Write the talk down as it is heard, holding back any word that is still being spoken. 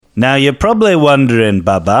Now, you're probably wondering,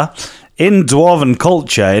 Baba, in Dwarven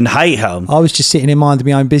culture, in Highhelm... I was just sitting in mind of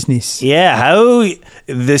my own business. Yeah, how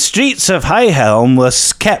the streets of Highhelm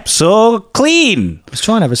was kept so clean. I was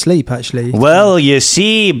trying to have a sleep, actually. Well, you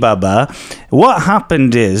see, Baba, what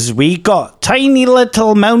happened is we got tiny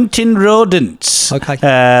little mountain rodents.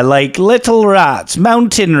 Okay. Like little rats,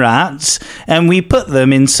 mountain rats, and we put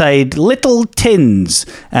them inside little tins.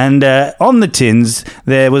 And on the tins,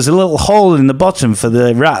 there was a little hole in the bottom for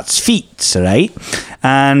the rats' feet, right?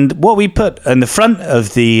 And what we put in the front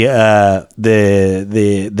of the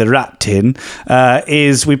rat tin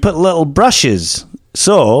is we put little brushes.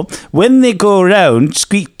 So when they go around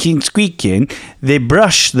squeaking, they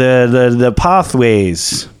brush the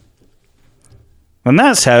pathways, and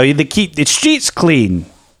that's how they keep the streets clean.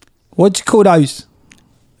 What do you call those?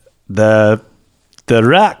 The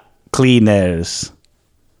rat cleaners.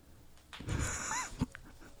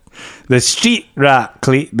 The street rat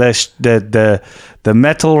the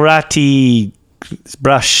metal ratty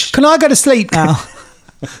brush. Can I go to sleep now?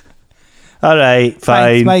 All right,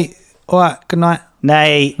 fine. Thanks, mate. All right, good night.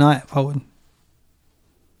 Night. Night, Fulton.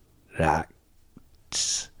 Rat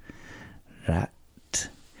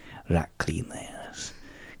cleaners.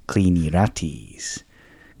 Cleany ratties.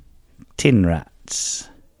 Tin rats.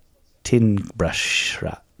 Tin brush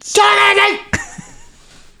rats.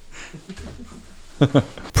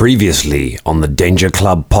 Previously on the Danger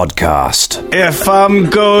Club podcast. If I'm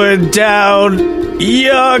going down,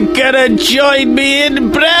 you're gonna join me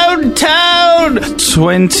in Brown Town.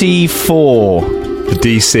 24. The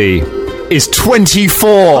DC is 24.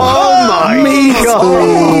 Oh my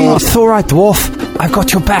God. It's all right, dwarf. I've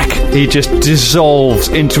got your back. He just dissolves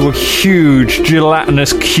into a huge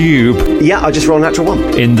gelatinous cube. Yeah, I just rolled a natural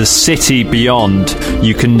one. In the city beyond,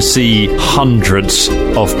 you can see hundreds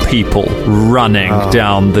of people running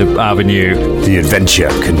down the avenue. The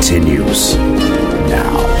adventure continues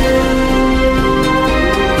now.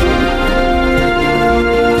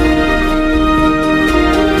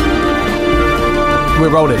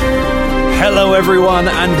 We're rolling. Hello everyone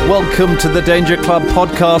and welcome to the Danger Club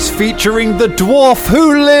podcast featuring the dwarf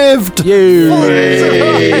who lived.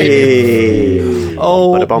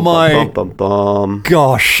 Oh my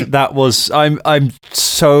gosh, that was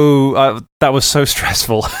that was so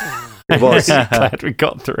stressful. It was. Glad we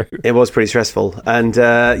got through. It was pretty stressful. And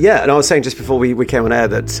and I was saying just before we came on air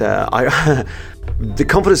that the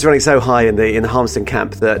confidence is running so high in the Harmston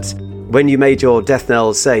camp that when you made your death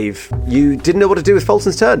knell save, you didn't know what to do with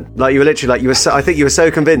Fulton's turn. Like, you were literally like, I think you were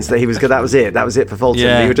so convinced that he was good. That was it for Fulton.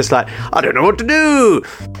 Yeah. You were just like, I don't know what to do.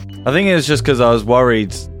 I think it was just because I was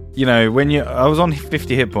worried. You know, I was on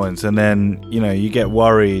 50 hit points, and then, you know, you get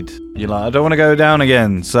worried. You're like, I don't want to go down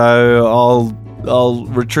again, so I'll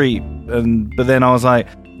retreat. But then I was like,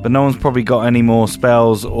 but no one's probably got any more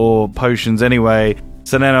spells or potions anyway.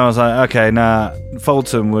 So then I was like, okay, nah,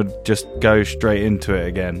 Fulton would just go straight into it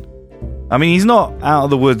again. I mean, he's not out of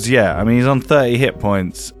the woods yet. I mean, he's on 30 hit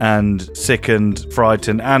points and sickened,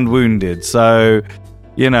 frightened, and wounded. So,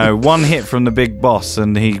 you know, one hit from the big boss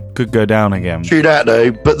and he could go down again. True that,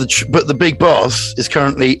 though. But the big boss is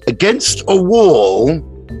currently against a wall,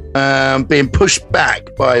 being pushed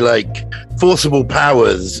back by like forcible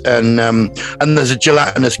powers, and there's a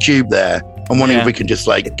gelatinous cube there. I'm wondering if we can just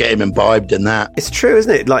like get him imbibed in that. It's true,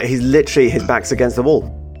 isn't it? Like, he's literally, his back's against the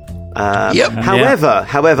wall. Yep. However,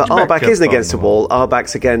 our back isn't against the wall. Our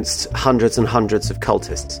back's against hundreds and hundreds of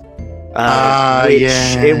cultists.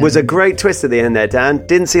 It was a great twist at the end there, Dan.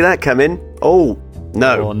 Didn't see that coming. Oh,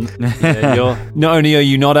 no. Not only are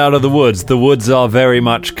you not out of the woods are very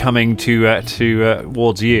much coming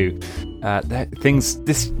towards you.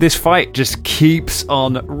 This fight just keeps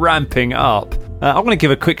on ramping up. I want to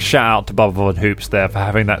give a quick shout out to Bubba Von Hoops there for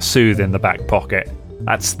having that soothe in the back pocket.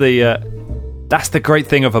 That's the great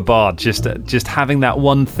thing of a bard, just having that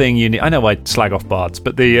one thing you need. I know I slag off bards,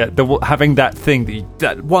 but having that thing,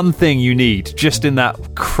 that one thing you need, just in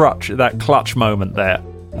that clutch moment there.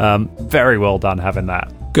 Very well done having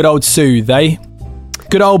that. Good old soothe, eh?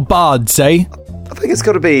 Good old bards, eh? I think it's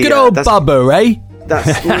got to be good old Bubba, eh?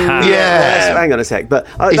 That's yeah. Hang on a sec, but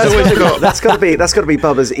that's got to be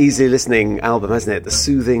Bubba's easy listening album, hasn't it? The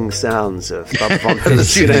soothing sounds of Bubba Von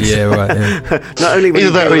Hoops. Yeah, right. Yeah. Not only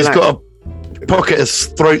either that, or he's got a pocket of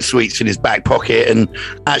throat sweets in his back pocket, and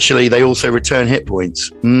actually they also return hit points.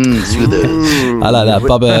 I like that.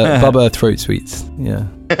 Bubba throat sweets. Yeah.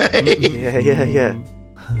 yeah.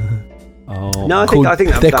 Oh. No, I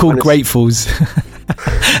think they're called gratefuls.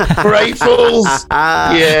 Gratefuls.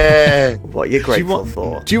 Yeah. What are you grateful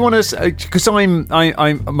for? Do you want to? Because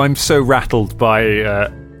I'm so rattled by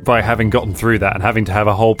by having gotten through that and having to have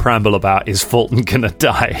a whole preamble about is Fulton gonna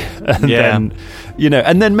die, and then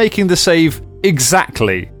and then making the save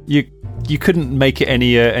exactly. You couldn't make it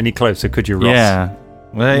any closer, could you, Ross? Yeah.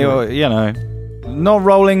 Well, not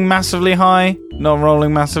rolling massively high, not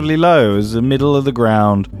rolling massively low. It was the middle of the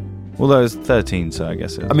ground. Although it's 13, so I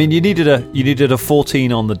guess it. I mean, you needed a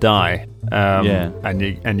 14 on the die,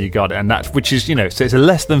 and you got it, and that's which is so it's a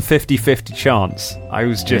less than 50-50 chance. I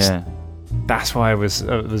was just. Yeah. That's why I was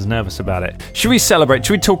nervous about it. Should we celebrate?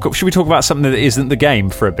 Should we talk about something that isn't the game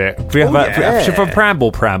for a bit? Do we have a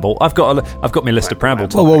preamble? I've got my list of preamble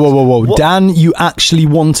topics. Whoa! Dan, you actually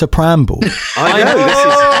want a preamble? I know.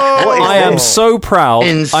 I am so proud.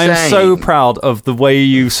 Insane. I am so proud of the way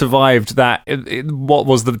you survived that. What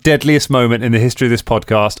was the deadliest moment in the history of this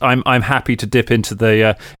podcast? I'm happy to dip into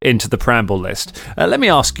the preamble list. Let me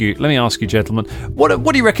ask you, gentlemen, what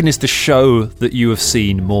do you reckon is the show that you have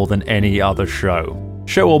seen more than any other show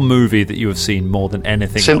or movie that you have seen more than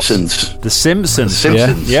anything Simpsons. else? The Simpsons.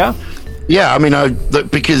 Yeah. Yeah, I mean,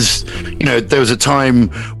 because there was a time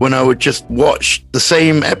when I would just watch the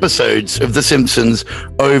same episodes of The Simpsons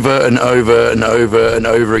over and over and over and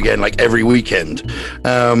over again, like every weekend.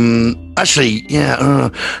 Actually,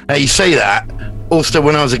 you say that. Also,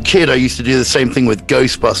 when I was a kid, I used to do the same thing with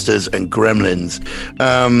Ghostbusters and Gremlins.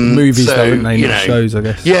 Movies, though, aren't they? Not shows, I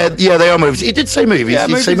guess. Yeah, they are movies. He did say movies. Yeah,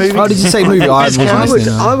 did you say movies? How did you say movie?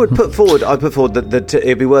 I would put forward that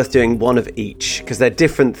it'd be worth doing one of each, because they're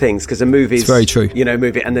different things. Because a movie is very true.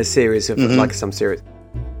 Movie, and there's series of like some series.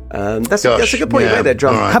 That's a good point you made there,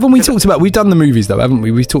 Drum. Right. Haven't we talked about? We've done the movies though, haven't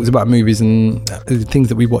we? We've talked about movies and things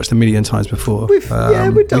that we've watched a million times before. We've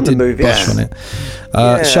done the movies. Brush on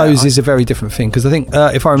it. Shows is a very different thing, because I think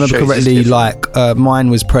if I remember correctly, mine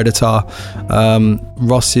was Predator,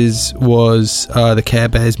 Ross's was the Care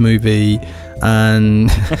Bears movie, and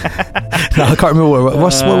no, I can't remember what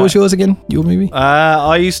was yours again. Your movie?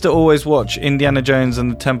 I used to always watch Indiana Jones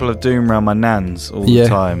and the Temple of Doom around my nan's all the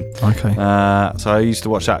time. Okay. So I used to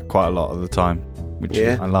watch that quite a lot of the time, which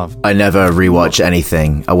I love. I never rewatch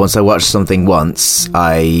anything. Once I watch something once,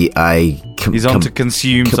 he's on to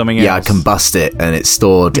consume something else. Yeah, I combust it, and it's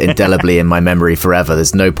stored indelibly in my memory forever.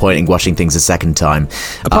 There's no point in watching things a second time.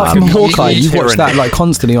 Apart from Hawkeye, you've watched that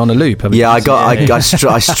constantly on a loop, haven't you? Yeah,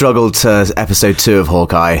 I struggled to episode 2 of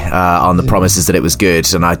Hawkeye on the promises that it was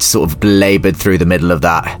good, and I sort of laboured through the middle of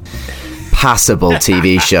that passable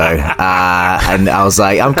TV show, and I was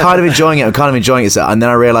like, I'm kind of enjoying it, and then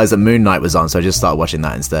I realised that Moon Knight was on, so I just started watching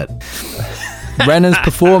that instead. Renner's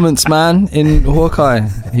performance, man, in Hawkeye,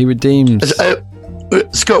 he redeems.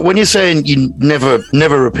 Scott, when you're saying you never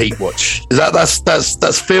repeat watch, is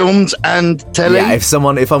that's films and telly? Yeah,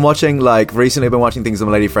 if I'm watching, recently I've been watching things with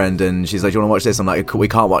my lady friend, and she's like, do you want to watch this? I'm like, we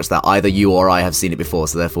can't watch that. Either you or I have seen it before,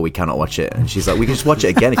 so therefore we cannot watch it. And she's like, we can just watch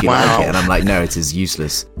it again if you like it. And I'm like, no, it is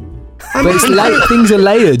useless. But it's things are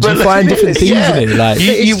layered. You find different things in it.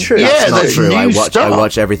 It's true. That's not true. I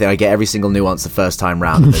watch everything. I get every single nuance the first time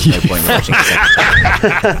round. And there's no point in watching it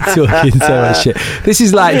second. Talking so much shit. This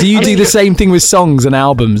is do you do the same thing with songs and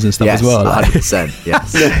albums and stuff as well? 100%.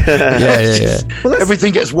 Yes. Yeah. Well,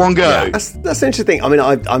 everything gets one go. Yeah, that's interesting. I mean,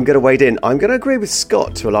 I'm going to wade in. I'm going to agree with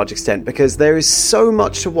Scott to a large extent, because there is so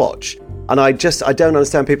much to watch, and I don't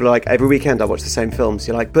understand people are like, every weekend I watch the same films.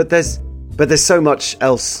 You're like, but there's so much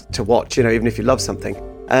else to watch, even if you love something.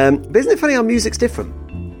 But isn't it funny how music's different?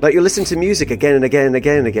 Like, you listen to music again and again and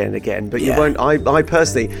again and again and again, but you won't. I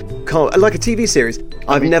personally can't. Like a TV series,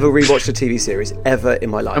 I've never rewatched a TV series ever in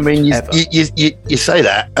my life. I mean, you say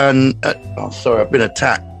that, and sorry, I've been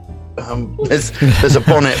attacked. There's a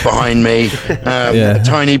bonnet behind me, a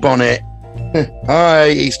tiny bonnet. Hi,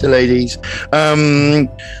 Easter ladies.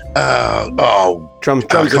 Drums. I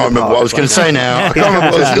can't remember what I was going to say now. I can't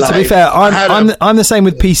remember what I was going to say. To be fair, I'm the same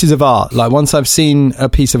with pieces of art. Like, once I've seen a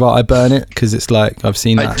piece of art, I burn it, because it's like, I've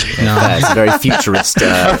seen that. It's a very futurist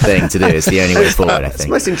thing to do. It's the only way forward, I think. It's the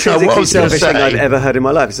most intrinsically selfish thing I've ever heard in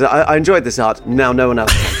my life. So I enjoyed this art. Now no one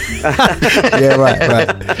else can. Yeah, right.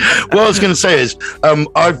 What I was going to say is,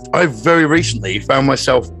 I've very recently found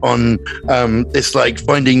myself on this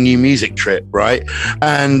finding new music trip, right?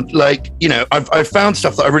 And I've found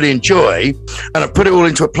stuff that I really enjoy, and I put it all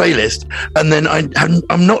into a playlist, and then I'm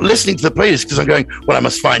not listening to the playlist because I'm going, well, I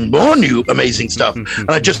must find more new amazing stuff, and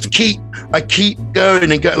I keep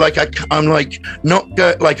going and go. I've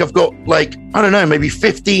got I don't know, maybe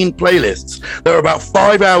 15 playlists that are about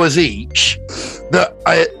 5 hours each that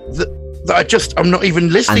I'm not even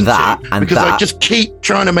listening to because I just keep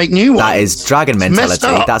trying to make new ones. That is dragon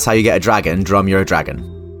mentality. That's how you get a dragon. Drum, you're a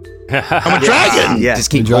dragon. I'm a dragon. Yeah. Just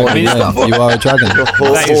keep Dragon, calling yeah, stuff. you are a dragon.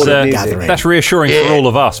 That's reassuring for all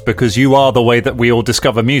of us because you are the way that we all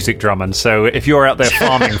discover music, Drummond. So if you're out there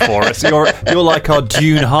farming for us, you're like our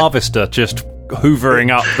Dune harvester, just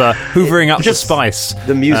hoovering up the spice.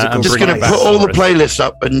 The musical. I'm just going to put all the playlists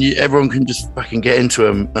up, and everyone can just fucking get into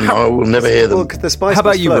them, and I will never hear them. Well, the spice. How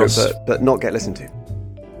about must you, flow, Ross? but not get listened to.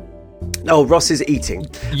 Oh, Ross is eating.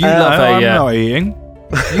 You love I'm not eating.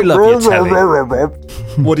 You love your telly.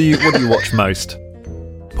 What do you watch most?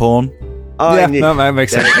 Porn. Yeah, no, that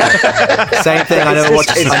makes sense. Same thing. I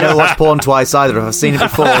never watched porn twice either. If I've seen it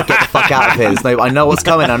before, get the fuck out of here. I know what's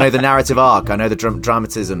coming. I know the narrative arc. I know the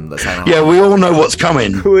dramatism that's happening. Yeah, we all know what's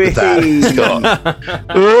coming with that, Scott.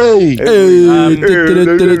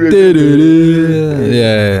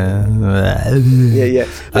 Yeah.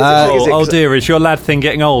 Oh dear, is your lad thing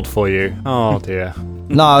getting old for you? Oh dear.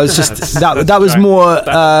 No, it was just that was more.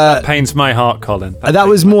 That pains my heart, Colin. That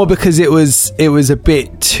was more because it was a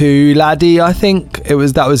bit too laddie. I think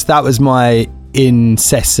that was my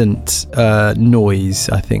incessant noise.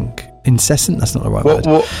 I think incessant. That's not the right word.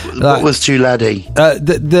 What was too laddie?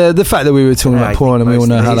 The fact that we were talking about porn and we all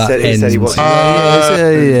know how that ends. It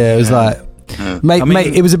was like,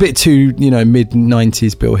 mate, it was a bit too mid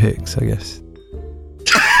 '90s Bill Hicks, I guess.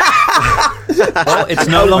 Well, it's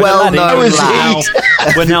no longer laddie.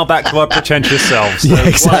 We're now back to our pretentious selves. Yeah,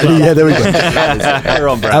 exactly. Yeah, there we go.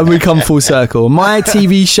 And we come full circle. My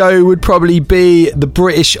TV show would probably be The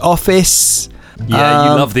British Office. Yeah,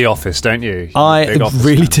 you love The Office, don't you? I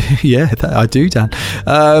really do. Yeah, I do, Dan.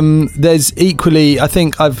 There's equally, I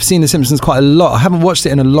think I've seen The Simpsons quite a lot. I haven't watched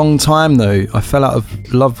it in a long time, though. I fell out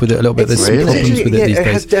of love with it a little bit. There's some problems with it these days. It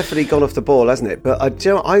has definitely gone off the ball, hasn't it? But I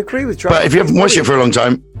agree with Dragon. But if you haven't watched it for a long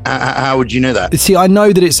time, how would you know that? See, I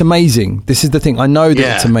know that it's amazing. This is the thing. I know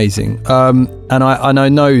that it's amazing. And I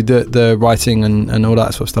know that the writing and all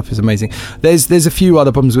that sort of stuff is amazing. There's a few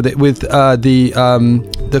other problems with it, with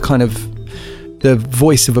the kind of the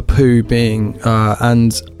voice of Apu being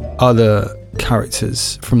and other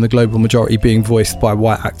characters from the global majority being voiced by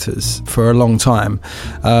white actors for a long time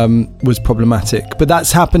was problematic. But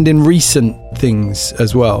that's happened in recent things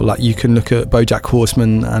as well. Like you can look at BoJack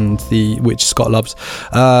Horseman and which Scott loves.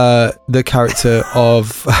 The character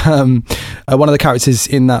of one of the characters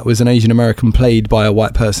in that was an Asian American played by a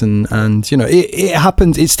white person, and it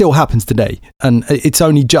happens. It still happens today, and it's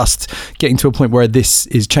only just getting to a point where this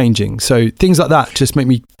is changing. So things like that just make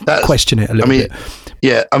me question it a little bit.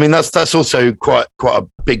 Yeah, I mean that's also quite a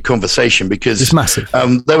big conversation because it's massive.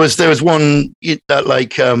 There was one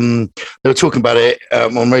that they were talking about it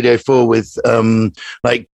on Radio 4 with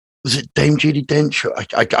was it Dame Judi Dench?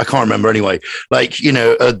 I can't remember anyway.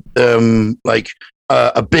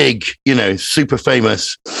 A big super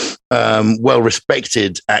famous well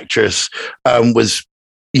respected actress was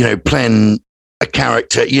playing a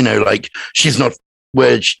character she's not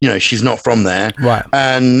where she's not from there, right?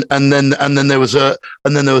 And then there was a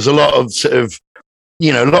lot of sort of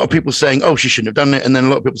a lot of people saying, oh, she shouldn't have done it, and then a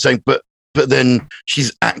lot of people saying, but then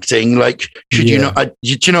she's acting like should you not? Do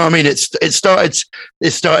you know what I mean? It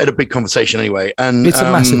started a big conversation anyway, and it's a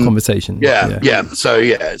massive conversation. Yeah. So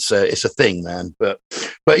it's a thing, man. But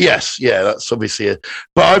yes, that's obviously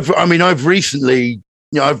But I've recently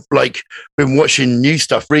I've been watching new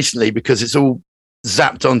stuff recently because it's all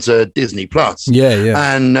zapped onto Disney Plus.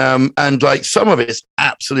 And some of it's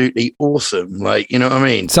absolutely awesome. You know what I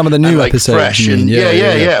mean? Some of the new episodes. Fresh and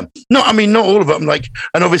yeah. Not all of them.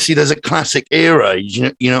 And obviously there's a classic era.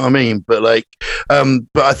 You know what I mean? But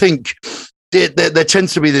but I think there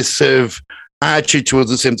tends to be this sort of attitude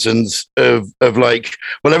towards The Simpsons of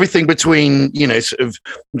everything between sort of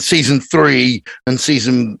season 3 and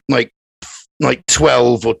season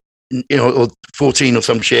 12 or 14 or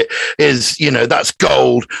some shit is that's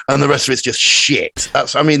gold and the rest of it's just shit.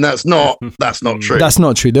 That's not true. That's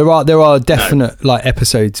not true. There are definite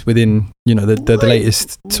episodes within the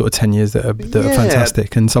latest sort of 10 years that are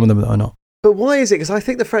fantastic, and some of them that are not. But why is it? Because I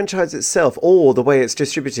think the franchise itself, or the way it's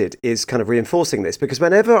distributed, is kind of reinforcing this. Because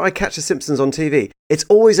whenever I catch The Simpsons on TV, it's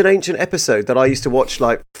always an ancient episode that I used to watch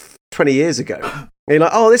 20 years ago. And you're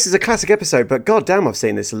like, oh, this is a classic episode, but god damn, I've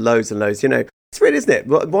seen this loads and loads. It's weird, isn't it?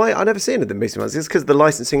 Why I never seen it in the recent ones? Is it because of the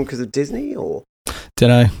licensing because of Disney, or don't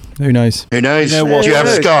know? Who knows? Do you have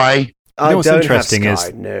Sky? What's interesting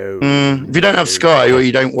is no. If you don't have Sky or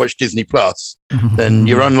you don't watch Disney Plus, then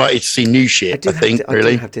you're unlikely to see new shit. I think I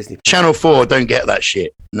do have Disney Plus. Channel 4 don't get that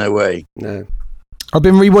shit. No way. No. I've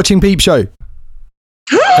been rewatching Peep Show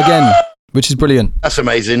again, which is brilliant. That's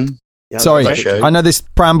amazing. Yeah, Sorry, I know this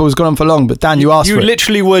preamble's gone on for long, but Dan, you asked for it. You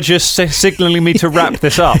literally were just signalling me to wrap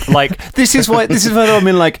this up. Like, this is what I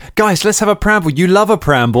mean. Like, guys, let's have a preamble. You love a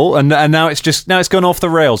preamble, and now it's gone off the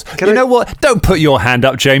rails. Know what? Don't put your hand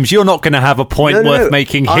up, James. You're not going to have a point worth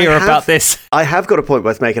making here about this. I have got a point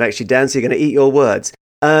worth making, actually, Dan. So you're going to eat your words.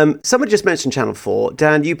 Someone just mentioned Channel 4.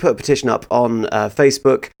 Dan, you put a petition up on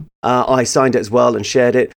Facebook. I signed it as well and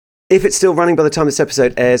shared it. If it's still running by the time this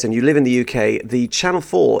episode airs and you live in the UK, the Channel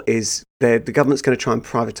 4 is the government's going to try and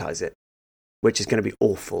privatise it, which is going to be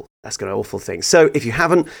awful. That's going to be an awful thing. So if you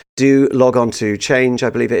haven't, do log on to Change, I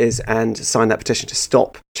believe it is, and sign that petition to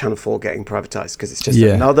stop Channel 4 getting privatised, because it's just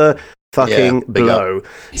another fucking blow.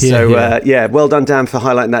 So, well done, Dan, for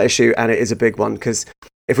highlighting that issue, and it is a big one, because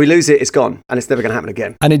if we lose it, it's gone, and it's never going to happen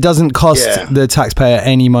again. And it doesn't cost the taxpayer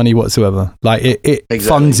any money whatsoever. Like, it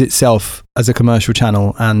funds itself as a commercial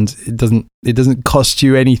channel, and it doesn't cost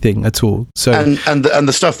you anything at all. So and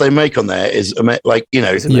the stuff they make on there is like,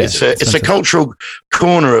 it's a cultural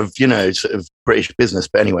corner of sort of British business.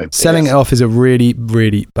 But anyway, selling it off is a really,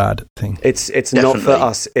 really bad thing. It's not for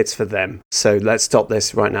us, it's for them. So let's stop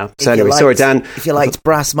this right now. So anyway, sorry, Dan. If you liked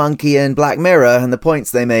Brass Monkey and Black Mirror and the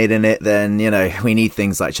points they made in it, then we need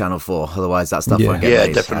things like Channel 4. Otherwise, that stuff won't get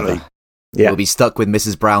made. Definitely. Ever. Yeah. We'll be stuck with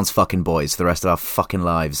Mrs. Brown's fucking boys for the rest of our fucking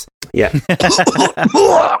lives. Yeah.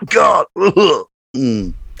 Oh, God.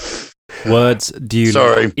 Words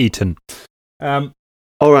duly eaten. All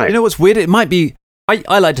right. You know what's weird? It might be...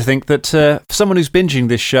 I like to think that for someone who's binging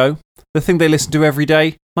this show, the thing they listen to every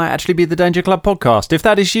day might actually be the Danger Club podcast. If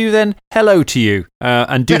that is you, then hello to you.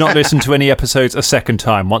 And do not listen to any episodes a second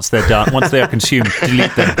time once they're done. Once they are consumed,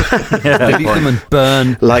 delete them. Delete them and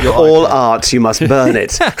burn. Like all art, you must burn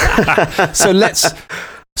it.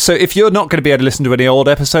 So if you're not going to be able to listen to any old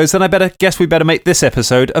episodes, then I guess we better make this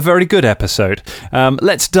episode a very good episode.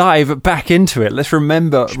 Let's dive back into it. Let's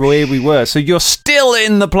remember where we were. So you're still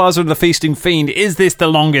in the Plaza of the Feasting Fiend. Is this the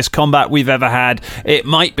longest combat we've ever had? It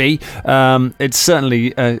might be. It's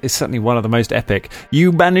certainly one of the most epic.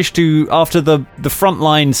 You managed to, after the front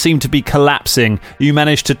line seemed to be collapsing, you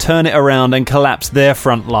managed to turn it around and collapse their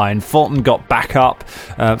front line. Fulton got back up.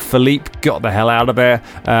 Philippe got the hell out of there,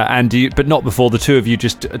 but not before the two of you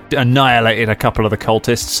just annihilated a couple of the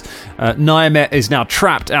cultists. Nyamet is now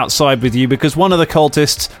trapped outside with you because one of the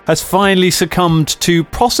cultists has finally succumbed to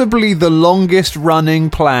possibly the longest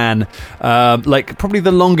running plan, probably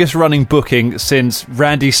the longest running booking since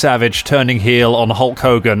Randy Savage turning heel on Hulk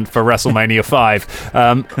Hogan for WrestleMania 5.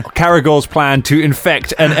 Caragor's plan to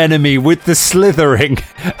infect an enemy with the Slithering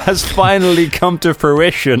has finally come to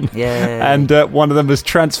fruition. Yeah. And one of them has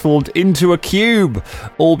transformed into a cube,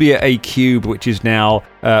 albeit a cube which is now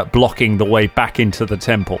blocking the way back into the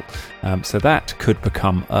temple. So that could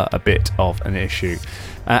become a bit of an issue.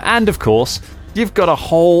 And of course, you've got a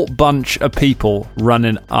whole bunch of people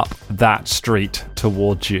running up that street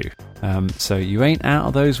towards you. So you ain't out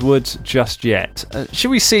of those woods just yet.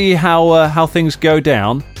 Should we see how things go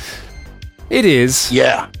down? It is.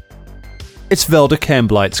 Yeah. It's Velda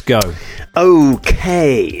Kemblight's go.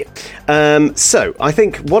 Okay. So I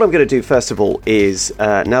think what I'm going to do first of all is,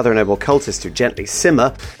 now there are no more cultists to gently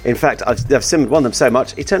simmer. In fact, I've simmered one of them so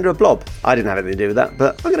much, he turned into a blob. I didn't have anything to do with that,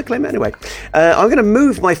 but I'm going to claim it anyway. I'm going to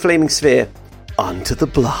move my flaming sphere onto the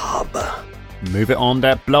blob. Move it on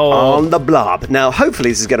that blob. On the blob. Now, hopefully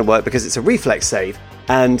this is going to work because it's a reflex save.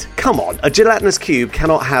 And come on, a gelatinous cube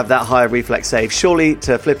cannot have that high reflex save. Surely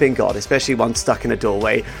to flipping God, especially one stuck in a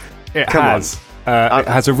doorway. It has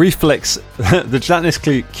a reflex. The gelatinous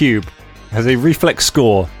cube has a reflex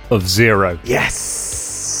score of 0.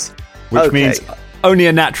 Yes. Which means only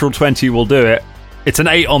a natural 20 will do it. It's an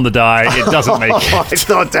 8 on the die. It doesn't make it. It's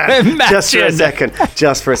not damn.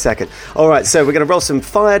 Just for a second. All right, so we're going to roll some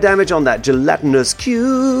fire damage on that gelatinous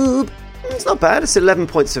cube. It's not bad. It's 11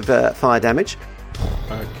 points of fire damage.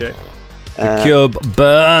 Okay. The cube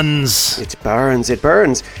burns. It burns.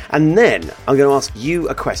 And then I'm going to ask you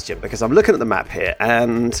a question because I'm looking at the map here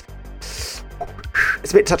and it's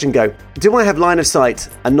a bit touch and go. Do I have line of sight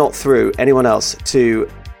and not through anyone else to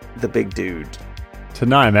the big dude? To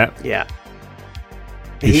Nyamet? Yeah.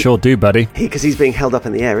 You sure do, buddy. Because he's being held up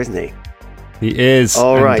in the air, isn't he? He is.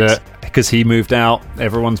 All right. Because he moved out,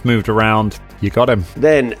 everyone's moved around. You got him.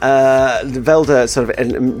 Then Velda sort of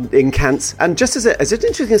incants, and just as an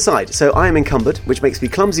interesting aside, so I am encumbered, which makes me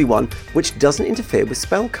clumsy 1, which doesn't interfere with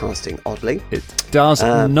spell casting. Oddly, it does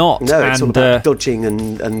not. No, it's all about dodging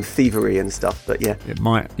and thievery and stuff. But yeah, it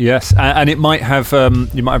might. Yes, and it might have.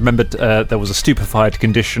 You might have remembered there was a stupefied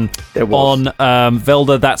condition on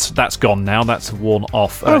Velda. That's gone now. That's worn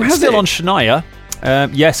off. It's still on Shania.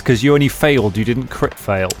 Yes, because you only failed. You didn't crit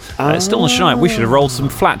fail. It's still on Shania. We should have rolled some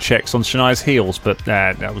flat checks on Shania's heels, but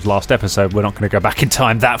that was last episode. We're not going to go back in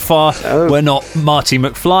time that far. Oh. We're not Marty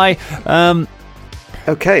McFly.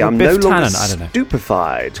 Okay, I'm no Biff longer Tannen, I don't know.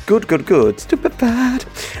 stupefied. Good. Stupefied.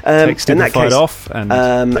 Take stupefied off. And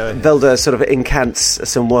Velda sort of incants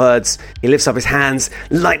some words. He lifts up his hands.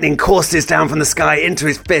 Lightning courses down from the sky into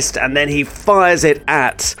his fist, and then he fires it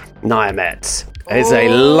at Nyamet. It's a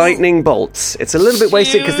lightning bolt. It's a little bit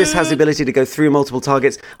wasted because this has the ability to go through multiple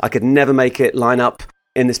targets. I could never make it line up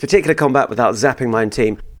in this particular combat without zapping my own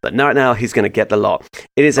team, but right now he's going to get the lot.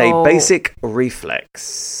 It is a basic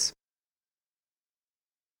reflex.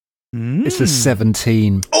 It's a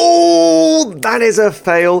 17. Oh, that is a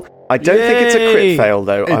fail. I don't think it's a crit fail,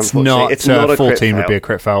 though. It's unfortunately. not. It's not a 14 crit fail. would be a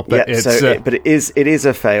crit fail, but it is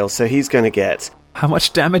a fail. So he's going to get. How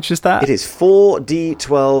much damage is that? It is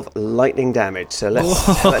 4d12 lightning damage. So let's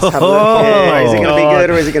have a look here. Is it going to be good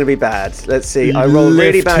or is it going to be bad? Let's see. I rolled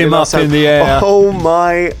really bad. Lift him up in the air. Oh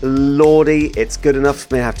my lordy! It's good enough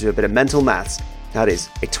for me to have to do a bit of mental maths. That is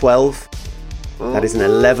a 12. That is an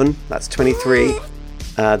 11. That's 23.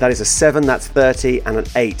 That is a 7, that's 30, and an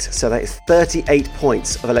 8. So that is 38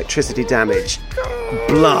 points of electricity damage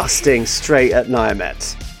blasting straight at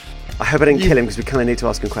Nyamet. I hope I didn't kill him because we kind of need to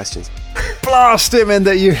ask him questions. Blast him and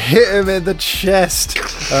that you hit him in the chest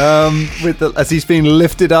as he's being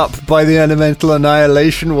lifted up by the elemental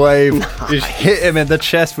annihilation wave. Nice. Just hit him in the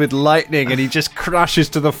chest with lightning and he just crashes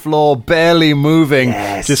to the floor, barely moving,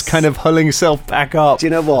 just kind of hulling himself back up. Do you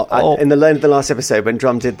know what? In the last episode when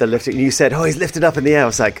Drum did the lifting, you said, he's lifted up in the air. I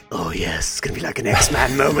was like, oh yes, it's going to be like an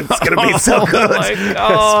X-Man moment. It's going to be so good. My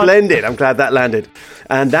God. Splendid. I'm glad that landed.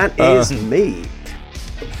 And that is me.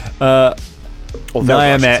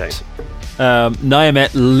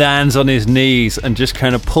 Nyamet lands on his knees and just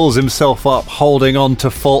kind of pulls himself up, holding on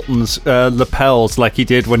to Fulton's lapels like he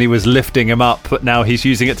did when he was lifting him up, but now he's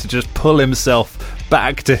using it to just pull himself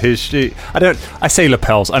back to his shoe. I say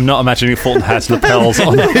lapels. I'm not imagining Fulton has lapels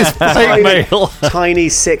on his plate mail. Tiny,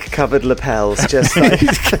 sick-covered lapels, just like...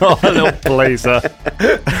 He's got a little blazer.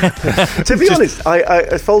 To be honest,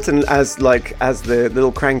 I Fulton as the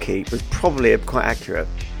little cranky was probably quite accurate.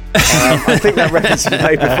 I think that reference you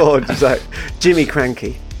made before, just like Jimmy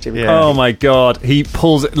Cranky. Oh my God, he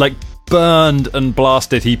pulls it like burned and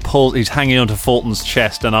blasted. He's hanging onto Fulton's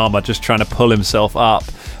chest and armor, just trying to pull himself up.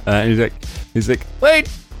 He's like, wait,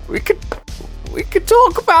 we could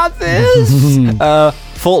talk about this.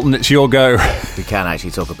 Fulton, it's your go. We can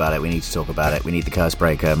actually talk about it. We need to talk about it. We need the curse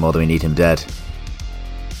breaker more than we need him dead.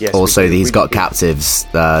 Yes, also, he's got captives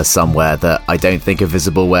somewhere that I don't think are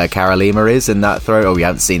visible where Karalima is in that throw. Oh, we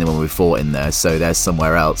haven't seen them when we fought in there, so there's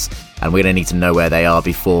somewhere else. And we're going to need to know where they are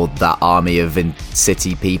before that army of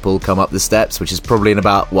city people come up the steps, which is probably in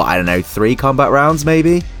about, 3 combat rounds,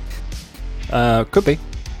 maybe? Could be.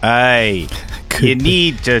 Hey, you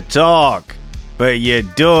need to talk, but you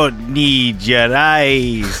don't need your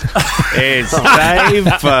eyes. It's time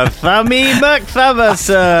for Thummy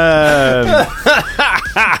McThummerson.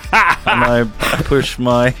 And I push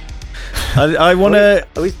my... I want to...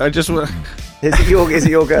 I just want... Is it your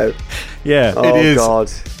go? Yeah, it is. Oh,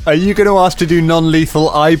 God. Are you going to ask to do non-lethal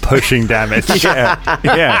eye-pushing damage? Yeah.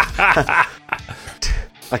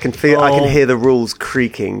 I can hear the rules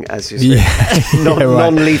creaking as you say.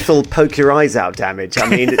 Non-lethal poke your eyes out damage. I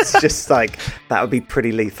mean, it's just like, that would be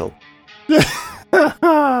pretty lethal.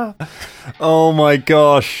 Oh my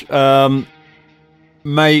gosh.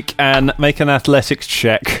 Make an athletics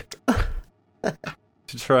check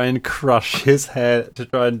to try and crush his head, to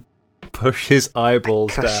try and push his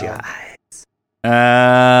eyeballs Crush down. your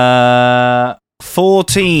eyes.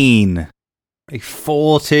 14. A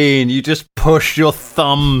 14. You just push your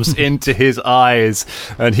thumbs into his eyes,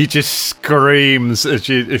 and he just screams as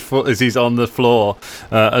he's on the floor,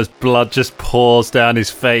 as blood just pours down his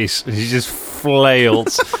face. He just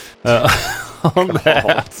flails on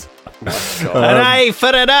there. An eye for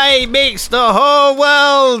an eye makes the whole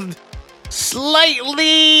world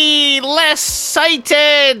slightly less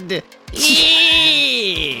sighted.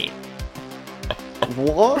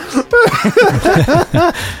 What?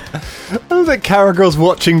 I think Caragor's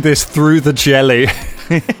watching this through the jelly.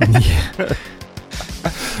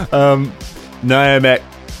 Nyamet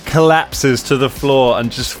collapses to the floor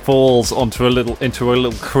and just falls into a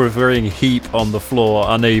little quivering heap on the floor,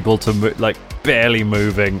 unable to barely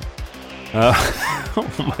moving.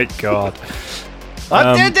 Oh my God!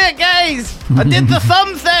 I did it, guys! I did the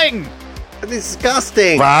thumb thing.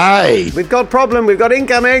 Disgusting. Right. We've got problem. We've got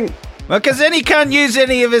incoming. Well, because then he can't use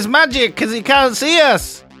any of his magic because he can't see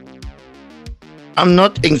us. I'm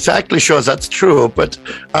not exactly sure that's true, but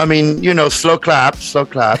I mean, slow clap.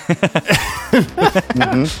 Mm-hmm.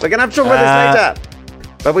 We're going to have to talk about this later.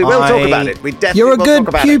 But we will talk about it. We definitely You're a will good talk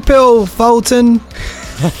about pupil, Fulton.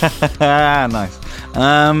 Nice.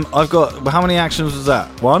 I've got. How many actions was that?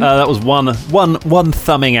 One. That was one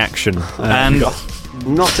thumbing action. And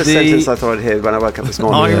not a sentence I thought I'd hear when I woke up this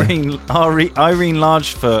morning. Irene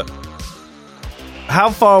Largefoot.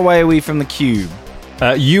 How far away are we from the cube?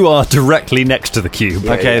 You are directly next to the cube.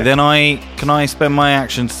 Okay, then can I spend my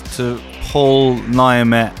actions to pull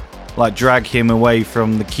Niomet, drag him away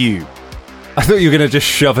from the cube? I thought you were going to just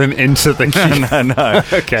shove him into the cube. No.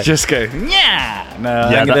 Okay. Just go, yeah! No,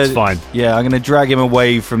 yeah, that's fine. Yeah, I'm going to drag him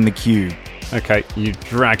away from the cube. Okay, you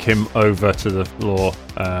drag him over to the floor.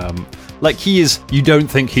 You don't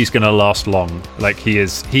think he's going to last long. He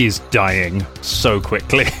is dying so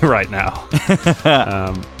quickly right now.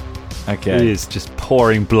 Okay. He is just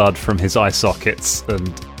pouring blood from his eye sockets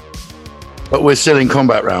But we're still in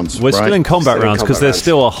combat rounds. We're still in combat rounds because there's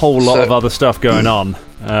still a whole lot of other stuff going on.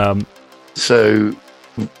 So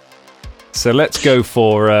let's go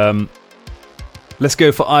for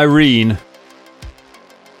Irene.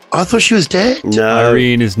 I thought she was dead. No,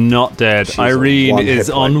 Irene is not dead. She's Irene is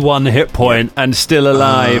on 1 hit point and still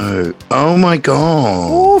alive. Oh my god!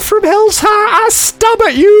 Oh, from hell's heart, I stab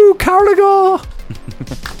at you, Carragher.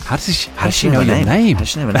 How does she know your name? How does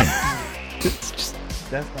she know my name? It's just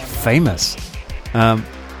famous.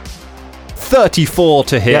 34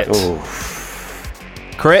 to hit. Yep.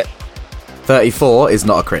 Crit. 34 is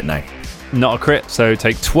not a crit, no. Not a crit, so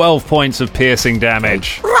take 12 points of piercing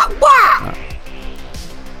damage.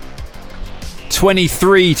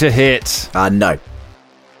 23 to hit. No.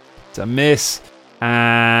 It's a miss.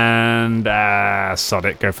 And sod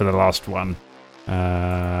it, go for the last one.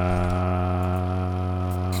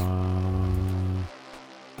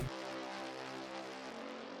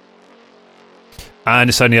 And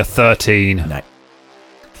it's only a 13. No.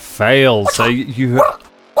 Fail. So you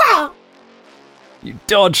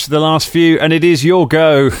dodged the last few, and it is your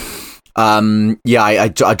go. I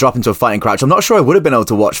drop into a fighting crouch. I'm not sure I would have been able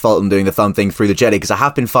to watch Fulton doing the thumb thing through the jelly because I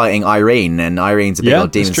have been fighting Irene, and Irene's a big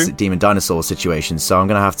old demon dinosaur situation. So I'm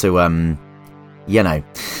going to have to,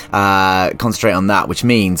 concentrate on that, which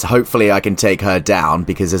means hopefully I can take her down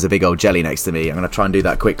because there's a big old jelly next to me. I'm going to try and do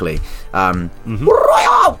that quickly.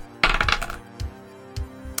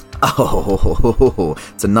 Oh,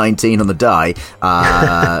 it's a 19 on the die.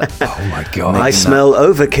 Oh my god! I smell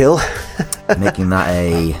overkill. Making that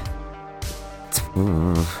a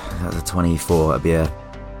 24. That'd be a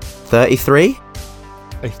 33.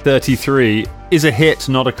 A 33 is a hit,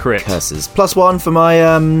 not a crit. Curses. +1 for my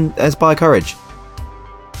Aspire Courage.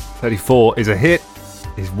 34 is a hit.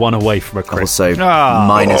 Is 1 away from a crit. Also,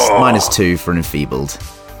 -2 for enfeebled.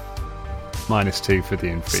 -2 for the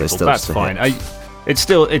enfeebled. So still that's fine. It's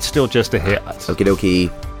still just a hit. Okie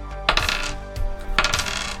dokie.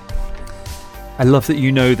 I love that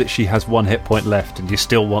you know that she has 1 hit point left and you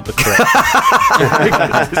still want the crit.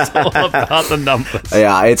 It's all about the numbers.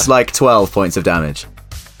 Yeah, it's 12 points of damage.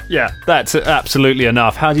 Yeah, that's absolutely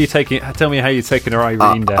enough. How do you take it? Tell me how you're taking her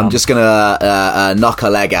Irene down. I'm just gonna knock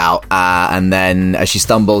her leg out, and then as she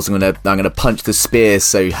stumbles, I'm gonna punch the spear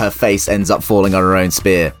so her face ends up falling on her own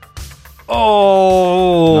spear.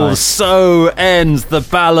 Oh, nice. So ends the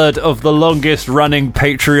ballad of the longest running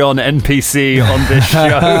Patreon NPC on this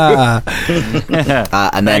show.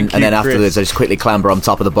 And then afterwards, I just quickly clamber on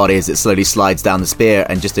top of the body as it slowly slides down the spear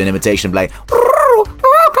and just do an imitation blade.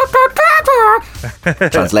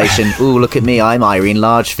 Translation: ooh, look at me, I'm Irene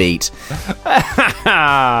Largefeet.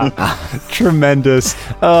 Tremendous.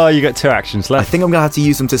 Oh, you got 2 actions left. I think I'm gonna have to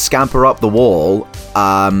use them to scamper up the wall.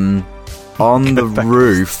 On the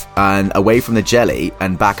roof and away from the jelly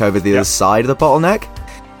and back over the other side of the bottleneck.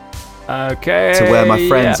 Okay. To where my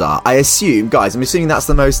friends are. I'm assuming that's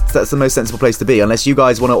the most sensible place to be, unless you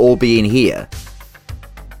guys want to all be in here.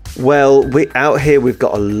 Well, out here we've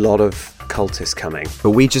got a lot of cultists coming. But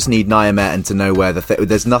we just need Niomet and to know where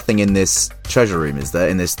there's nothing in this treasure room, is there?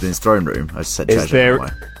 In this throne room? I just said treasure room.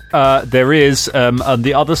 There is on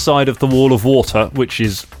the other side of the wall of water, which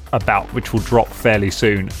will drop fairly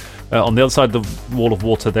soon. On the other side of the wall of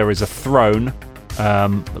water, there is a throne,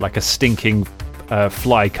 like a stinking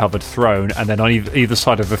fly-covered throne, and then on either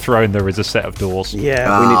side of the throne there is a set of doors.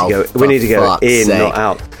 Yeah, we need to go in, not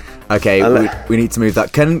out. Okay, we need to move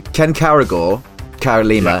that. Can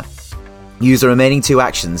Karalima use the remaining 2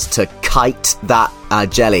 actions to kite that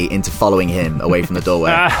jelly into following him away from the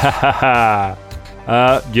doorway?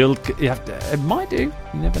 It might do.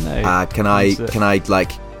 You never know. Can I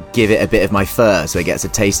give it a bit of my fur so it gets a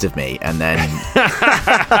taste of me, and then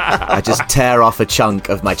I just tear off a chunk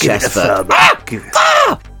of my chest fur,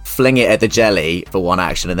 fling it at the jelly for one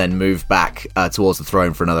action, and then move back towards the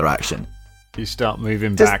throne for another action. You start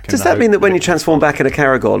moving back. Does that mean that when you transform back in a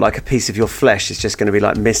Caragor, like a piece of your flesh is just going to be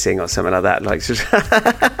like missing or something like that? Like, just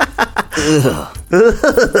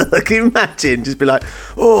can you imagine? Just be like,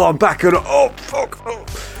 oh, I'm back and oh fuck. Oh.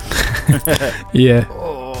 Yeah.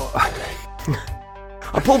 Oh.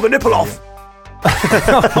 I pulled my nipple off.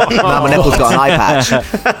 Now my nipple's got an eye patch.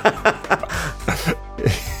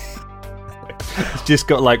 He's just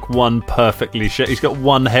got like one perfectly shaped. He's got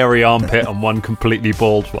one hairy armpit and one completely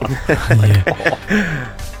bald one.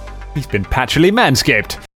 He's been patchily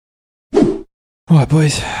manscaped. All right,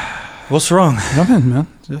 boys. What's wrong? Nothing, man.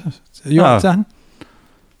 You all right, Dan?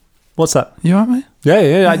 What's that? You all right, mate?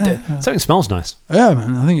 Yeah. Something smells nice. Yeah,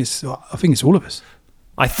 man. I think it's all of us.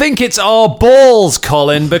 I think it's our balls,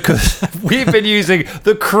 Colin, because we've been using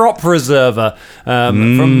the crop preserver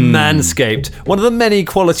from Manscaped, one of the many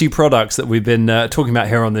quality products that we've been talking about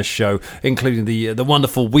here on this show, including the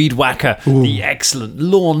wonderful Weed Whacker, the excellent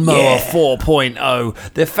Lawnmower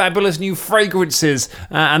 4.0, the fabulous new fragrances,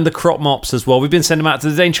 and the crop mops as well. We've been sending them out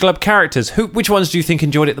to the Danger Club characters. Which ones do you think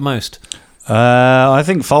enjoyed it the most? I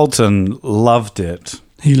think Fulton loved it.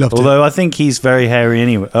 He loved it. Although I think he's very hairy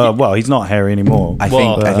anyway. Well, he's not hairy anymore. I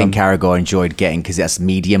think Caragor enjoyed getting, because that's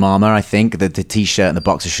medium armor. I think the t-shirt and the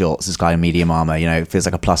boxer shorts is kind of medium armor. You know, it feels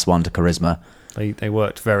like a +1 to charisma. They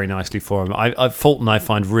worked very nicely for him. Fulton I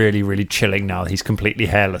find really, really chilling now. He's completely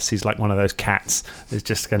hairless. He's like one of those cats. It's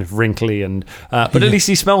just kind of wrinkly and but at least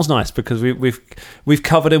he smells nice because we've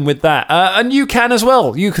covered him with that. And you can as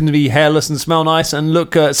well. You can be hairless and smell nice and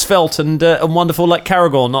look svelte and wonderful like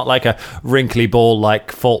Caragor, not like a wrinkly ball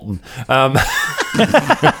like Fulton.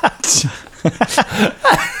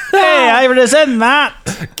 Hey, I resent that.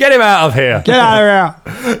 Get him out of here. Get out of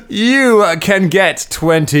here. You can get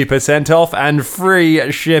 20% off and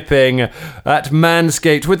free shipping at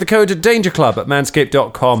Manscaped with the code DangerClub at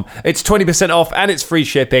manscaped.com. It's 20% off and it's free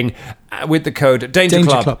shipping with the code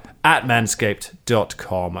DangerClub at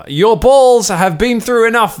manscaped.com. Your balls have been through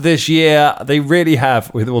enough this year. They really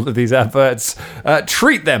have with all of these adverts.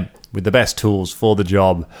 Treat them with the best tools for the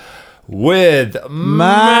job. With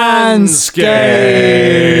Manscaped.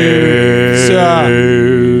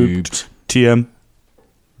 TM.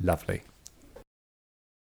 Lovely.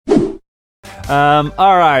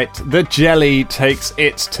 All right, the jelly takes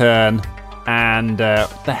its turn. And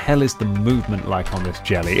what the hell is the movement like on this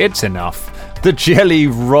jelly? It's enough. The jelly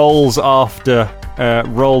rolls after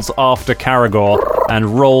Caragor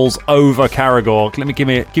and rolls over Caragor.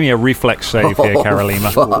 Give me a reflex save here,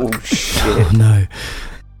 Carolina. Oh shit! Oh no.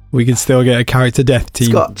 We can still get a character death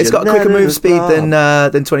team. It's got a quicker move speed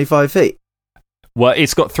than 25 feet. Well,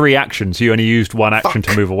 it's got 3 actions. You only used 1 action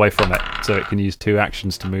to move away from it, so it can use 2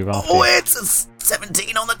 actions to move after. Oh, it's a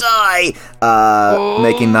 17 on the die,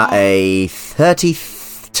 making that a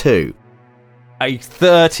 32. A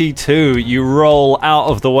 32. You roll out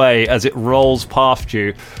of the way as it rolls past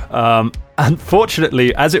you.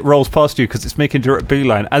 Unfortunately, as it rolls past you, because it's making direct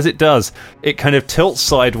beeline, as it does, it kind of tilts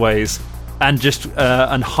sideways and just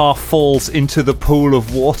and half falls into the pool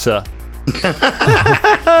of water.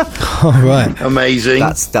 All right, amazing.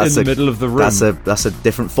 That's in the middle of the room. That's a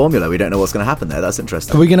different formula. We don't know what's going to happen there. That's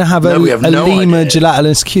interesting. Are we going to have a Lima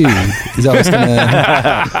gelatinous cube? Is that what's going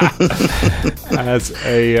to? As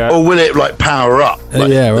a or will it like power up? Like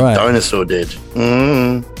the dinosaur did.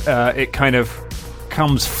 It kind of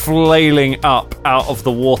comes flailing up out of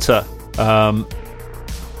the water.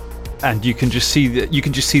 And you can just see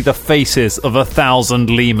the faces of 1,000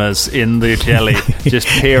 lemurs in the jelly, just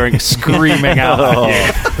peering, screaming out at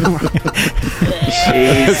you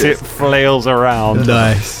as it flails around.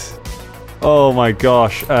 Nice. Oh my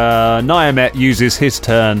gosh! Nyamet uses his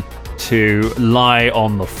turn to lie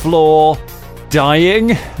on the floor,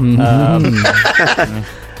 dying.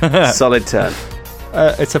 Solid turn.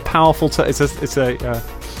 It's a powerful turn.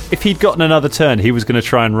 If he'd gotten another turn, he was going to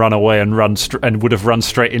try and run away and and would have run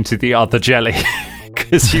straight into the other jelly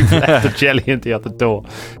because you left the jelly at the other door.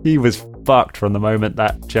 He was fucked from the moment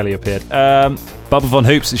that jelly appeared. Bubba Von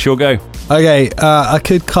Hoops, it's your go. Okay, I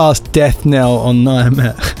could cast Death Knell on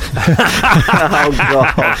Nyamet. Oh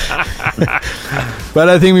god! But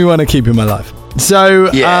I think we want to keep him alive.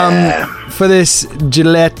 So, for this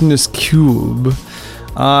gelatinous cube,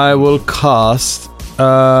 I will cast.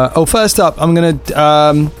 First up, I'm gonna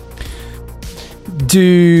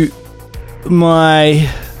do my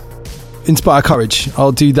Inspire Courage.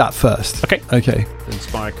 I'll do that first. Okay.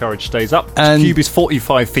 Inspire Courage stays up. And the cube is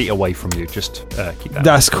 45 feet away from you. Just keep that.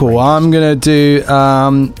 That's cool. I'm going to do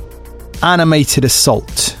Animated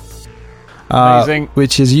Assault. Amazing.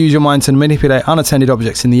 Which is use your mind to manipulate unattended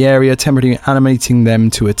objects in the area, temporarily animating them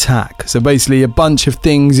to attack. So basically, a bunch of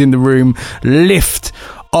things in the room lift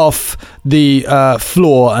off the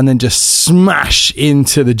floor and then just smash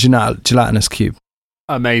into the gelatinous cube.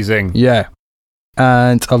 Amazing. Yeah.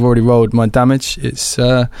 And I've already rolled my damage. It's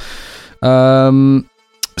so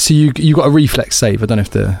you got a reflex save. I don't know if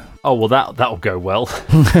the. Oh well, that'll go well.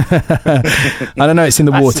 I don't know. It's in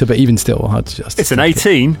the water, but even still, I'll just. It's an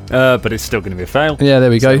 18, but it's still going to be a fail. Yeah,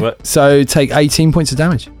 there we go. So take 18 points of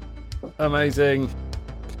damage. Amazing.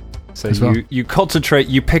 So you concentrate.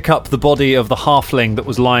 You pick up the body of the halfling that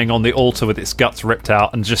was lying on the altar with its guts ripped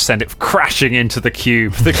out, and just send it crashing into the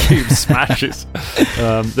cube. The cube smashes.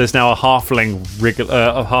 There's now a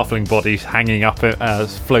halfling body hanging up,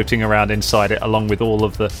 floating around inside it, along with all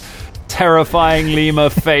of the terrifying lemur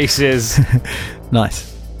faces.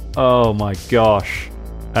 Nice. Oh my gosh.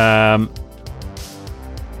 That's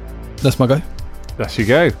my go. That's your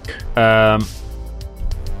go.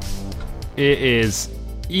 It is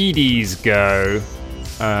Edie's go.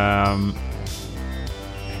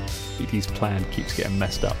 Edie's plan keeps getting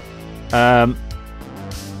messed up.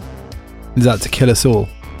 Is that to kill us all?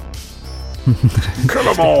 Kill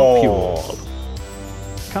them all.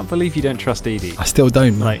 Can't believe you don't trust Edie. I still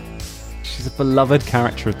don't, mate. Like, she's a beloved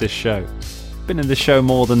character of this show. Been in this show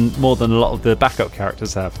more than a lot of the backup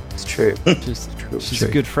characters have. It's true. She's a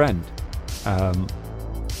good friend.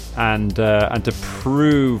 And to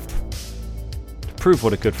prove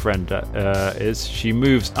what a good friend is, she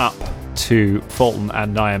moves up to Fulton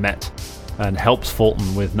and Nyamet and helps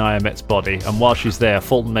Fulton with Nyamet's body. And while she's there,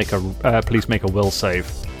 Fulton, please make a will save.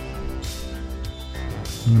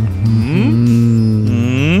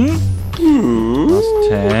 Plus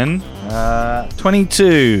 10.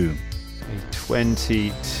 22.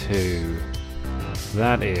 22.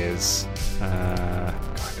 That is. God,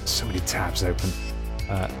 I've got so many tabs open.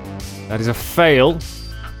 That is a fail.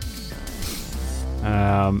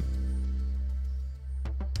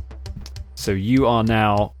 So you are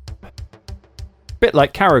now, a bit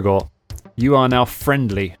like Karagor, you are now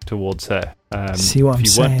friendly towards her. See what I'm saying?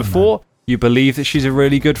 If you weren't before, you believe that she's a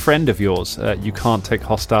really good friend of yours. You can't take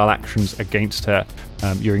hostile actions against her.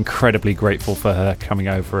 You're incredibly grateful for her coming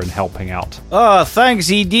over and helping out. Oh,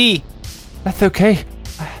 thanks, ED. That's okay.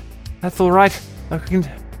 That's all right.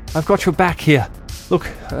 I've got your back here. Look.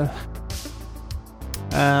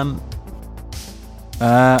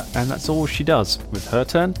 And that's all she does with her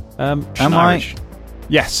turn. Am I?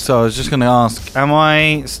 Yes. So I was just going to ask, am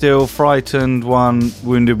I still frightened 1,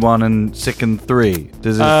 wounded 1, and sickened 3?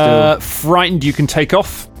 Does it still... Frightened you can take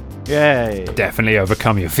off. Yay. Definitely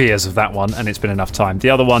overcome your fears of that one, and it's been enough time. The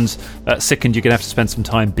other ones, sickened, you're going to have to spend some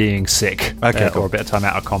time being sick. Okay, cool. Or a bit of time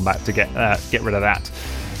out of combat to get rid of that.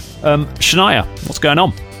 Shania, what's going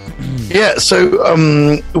on? Yeah,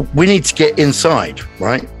 so we need to get inside,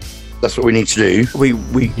 right? That's what we need to do.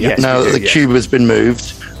 Yes, now that the cube has been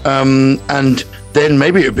moved, and then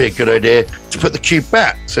maybe it would be a good idea to put the cube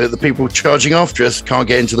back so that the people charging after us can't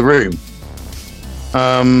get into the room.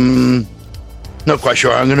 Not quite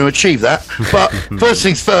sure how I'm going to achieve that, but first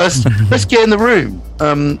things first, let's get in the room.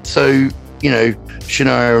 So,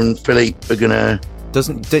 Shania and Philippe are going to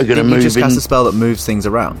Didn't you just cast a spell that moves things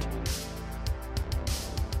around?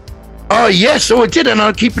 Oh, yes. Oh, I did, and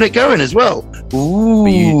I'm keeping it going as well. Ooh,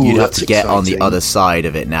 But you'd have that's to get on the exciting. other side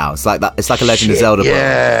of it now. It's like that. It's like a Legend of Zelda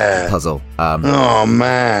puzzle. Oh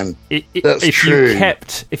man, that's true.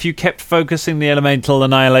 If you kept focusing the elemental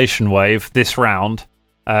annihilation wave this round,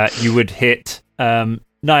 you would hit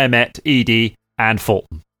Nyamet, Edie, and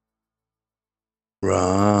Fulton.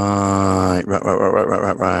 Right.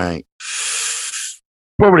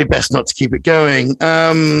 Probably best not to keep it going.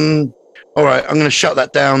 All right, I'm going to shut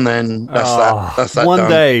that down then. That's that. One done.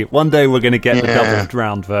 day we're going to get the double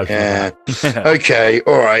round version. Yeah. Okay.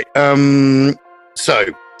 All right. So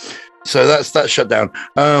that's shut down.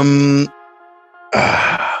 I'm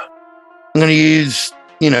going to use,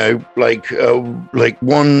 like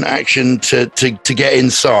one action to get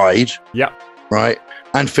inside. Yep. Right.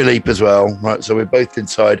 And Philippe as well. Right. So we're both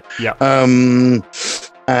inside. Yep.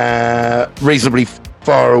 Reasonably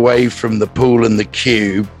far away from the pool and the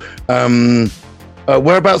cube.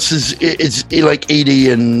 Whereabouts is like Edie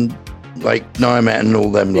and like Nyamet and all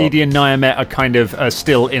them? Edie and Nyamet are kind of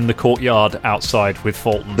still in the courtyard outside with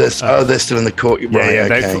Fulton. They're still in the courtyard. Right,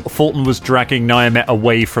 okay. Fulton was dragging Nyamet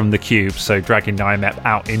away from the cube, so dragging Nyamet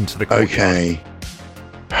out into the courtyard. Okay.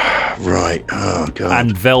 Right. Oh, God.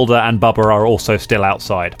 And Velda and Bubba are also still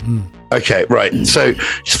outside. Okay, right. So,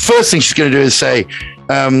 first thing she's going to do is say,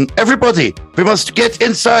 everybody, we must get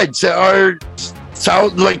inside. There are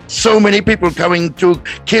so many people coming to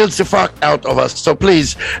kill the fuck out of us. So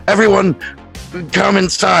please, everyone, come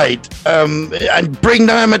inside and bring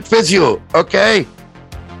them with you, okay?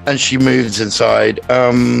 And she moves inside.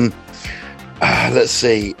 Let's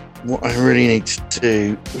see. What I really need to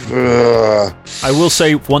do. I will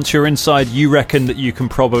say, once you're inside, you reckon that you can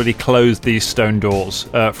probably close these stone doors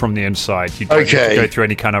from the inside. You don't need to go through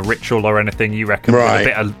any kind of ritual or anything. You reckon with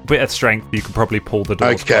a bit of strength, you can probably pull the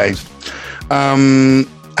doors closed.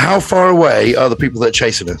 How far away are the people that are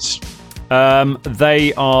chasing us?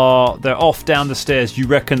 They're off down the stairs. You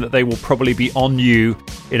reckon that they will probably be on you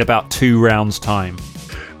in about 2 rounds' time.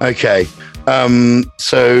 Okay.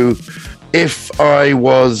 So if I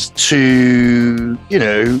was to,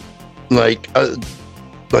 are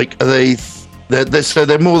they? So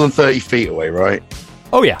they're more than 30 feet away, right?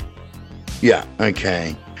 Oh yeah. Yeah.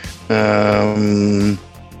 Okay.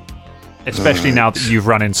 Especially now that you've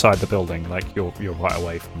run inside the building, like you're right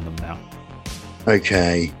away from them now.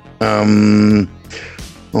 Okay. All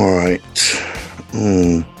right.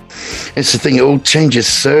 It's the thing; it all changes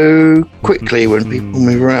so quickly when people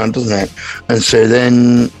move around, doesn't it? And so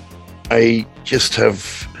then I just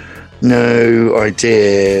have no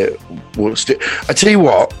idea what's do. I tell you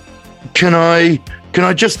what, can I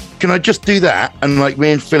just do that and like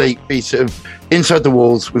me and Philippe be sort of inside the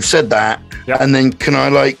walls? We've said that, and then can I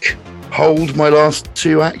like hold my last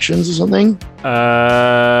 2 actions or something?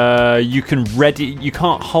 You can ready. You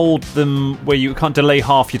can't hold them where you can't delay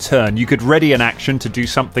half your turn. You could ready an action to do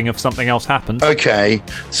something if something else happens. Okay,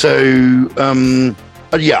 so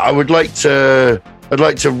I would like to. I'd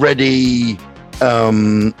like to ready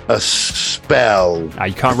a spell.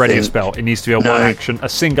 You can't ready a spell. It needs to be a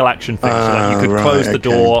single action thing. So that you could close the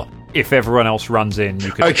door if everyone else runs in.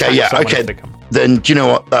 You could Then do you know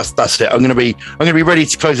what? That's it. I'm gonna be ready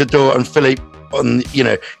to close the door, and Philippe on.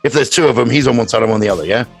 If there's 2 of them, he's on one side, I'm on the other.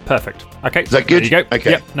 Yeah. Perfect. Okay. Is that good? There you go.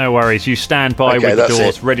 Okay. Yep. No worries. You stand by with the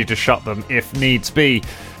doors, ready to shut them if needs be.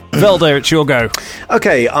 Velda, it's your go.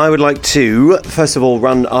 Okay, I would like to, first of all,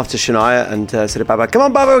 run after Shania and say to Baba, come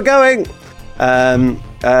on, Baba, we're going!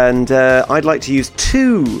 I'd like to use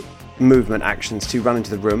 2 movement actions to run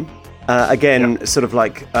into the room. Sort of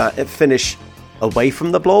like finish away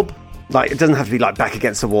from the blob. Like, it doesn't have to be like back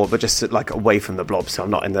against the wall, but just like away from the blob, so I'm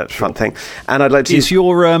not in the front thing. And I'd like to is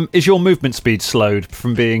your movement speed slowed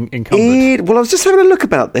from being encumbered? Well, I was just having a look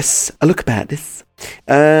about this.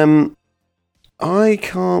 I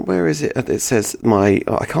can't. Where is it? It says I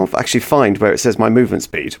can't actually find where it says my movement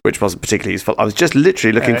speed, which wasn't particularly useful. I was just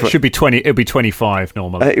literally looking for. It should be 20. It'll be 25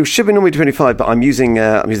 normally. It should be normally 25, but I'm using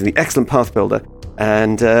the excellent Path Builder,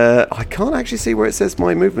 and I can't actually see where it says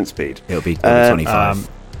my movement speed. It'll be 25.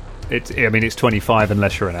 It's 25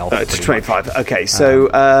 unless you're an elf. It's 25. Much. Okay, so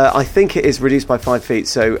I think it is reduced by 5 feet.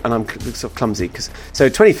 So, and I'm sort of clumsy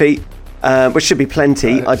 20 feet. Which should be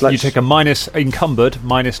plenty. You take a minus 10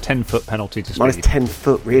 foot penalty to speed. Minus 10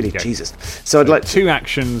 foot, really? Jesus. So I'd like 2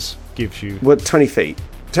 actions gives you 20 feet.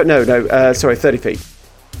 30 feet.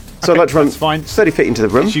 So I'd like to run 30 feet into the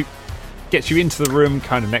room. Gets you into the room,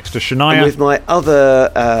 kind of next to Shania. And with my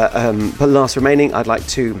other last remaining, I'd like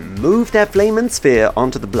to move that flaming sphere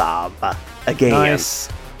onto the blob again. Nice.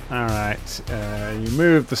 All right. You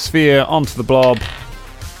move the sphere onto the blob.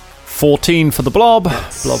 14 for the blob.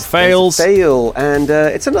 Blob fails. Fail, and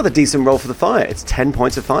it's another decent roll for the fire. It's 10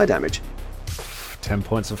 points of fire damage. 10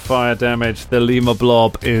 points of fire damage. The Lima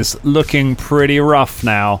blob is looking pretty rough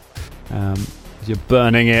now. You're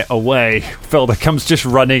burning it away. Velda comes just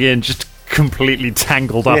running in, just completely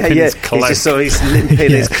tangled up in his cloak. He's limping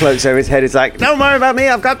his cloak over his head. It's like, don't worry about me,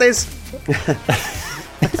 I've got this.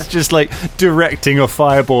 It's just like directing a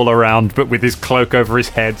fireball around, but with his cloak over his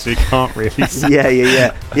head, so he can't really see.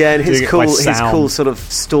 Yeah. And his cool sort of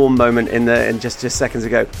storm moment in just seconds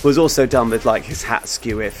ago was also done with like his hat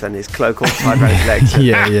skeweth and his cloak all tied around his legs. And,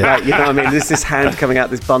 yeah. Like, you know what I mean? There's this hand coming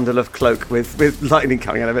out, this bundle of cloak with lightning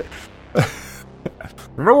coming out of it.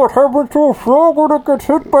 You know what happens to a frog when it gets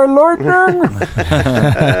hit by lightning?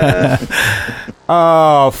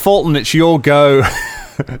 Fulton, it's your go.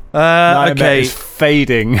 Okay. Is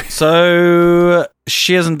fading. So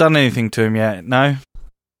she hasn't done anything to him yet, no?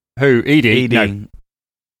 Who? Edie? No.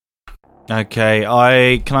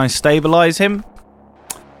 Okay, can I stabilize him?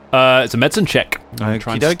 It's a medicine check. Try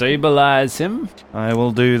and stabilize him. I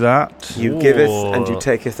will do that. You giveth and you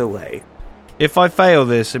taketh away. If I fail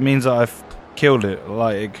this, it means that I've killed it.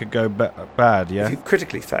 Like, it could go bad, yeah? If you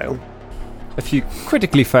critically fail, If you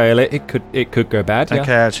critically fail it, it could go bad. Yeah?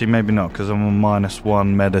 Okay, actually, maybe not, because I'm on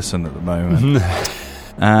 -1 medicine at the moment.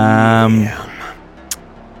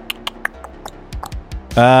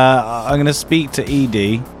 I'm going to speak to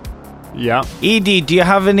Edie. Yeah. Edie, do you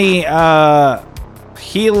have any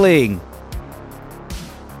healing?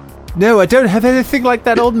 No, I don't have anything like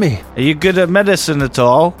that on me. Are you good at medicine at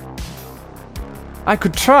all? I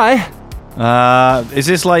could try. Is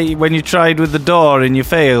this like when you tried with the door and you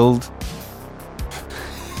failed?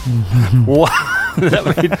 What?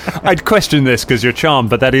 I'd question this because you're charmed,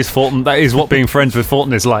 but that is Fulton. That is what being friends with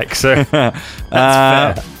Fulton is like. So that's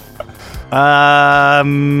fair. I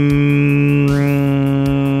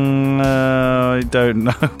don't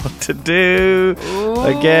know what to do.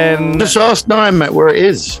 Again. Just ask Niamat where it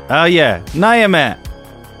is. Oh yeah, Niamat.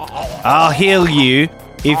 I'll heal you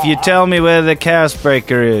if you tell me where the chaos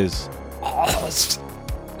breaker is.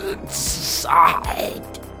 Inside.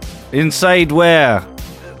 Inside where?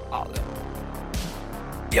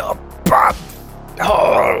 Your butt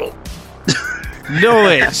hole. No,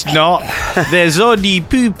 it's not. There's only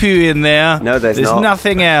poo-poo in there. No, there's not. There's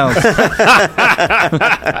nothing else.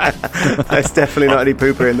 There's definitely not any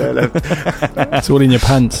pooper in there. Left. It's all in your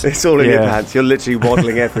pants. It's all in your pants. You're literally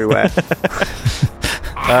waddling everywhere.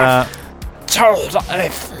 Told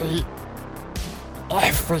every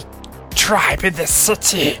tribe in the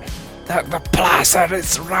city that the plaza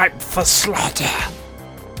is ripe for slaughter.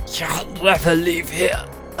 You'll never leave here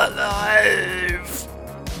alive.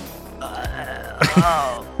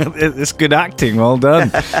 It's good acting. Well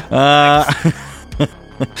done. I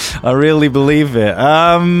really believe it.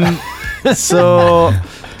 So,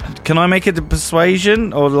 can I make it a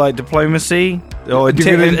persuasion or like diplomacy or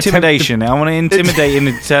intimidation? I want to intimidate him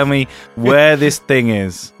to tell me where this thing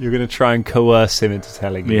is. You're going to try and coerce him into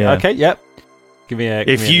telling you. Yeah. Okay, yep.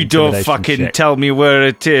 If you don't fucking tell me where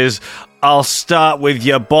it is, I'll start with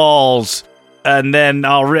your balls and then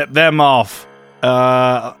I'll rip them off.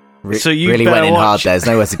 So you really went in hard there. There's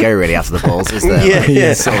nowhere to go really after the balls, is there?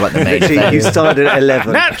 Yeah. Sort of like the main Literally, thing. you started at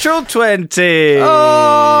 11. Natural 20.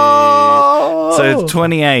 Oh! So it's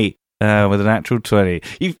 28 with a natural 20.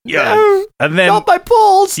 No, and then not my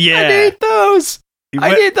balls. Yeah. I need those.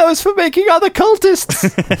 I need those for making other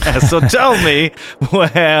cultists. So tell me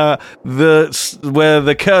where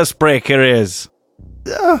the curse breaker is.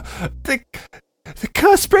 The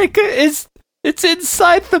curse breaker is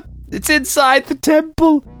inside the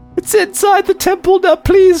temple. It's inside the temple now.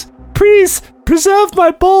 Please preserve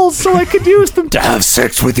my balls so I can use them To have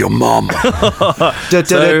sex with your mom. Guys,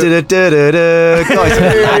 these guys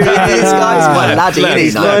were laddie.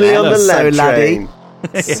 He's finally on the lad train.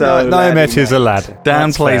 So Niamat is a lad. Dan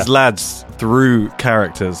That's plays fair. lads through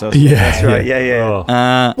characters. That's That's right. Yeah.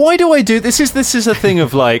 Oh. Why do I do this? Is a thing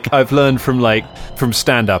of like I've learned from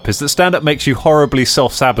stand-up is that stand-up makes you horribly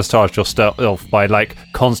self-sabotage yourself by like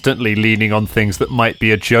constantly leaning on things that might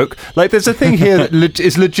be a joke. Like there's a thing here that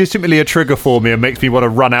is legitimately a trigger for me and makes me want to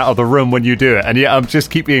run out of the room when you do it. And yet I'm just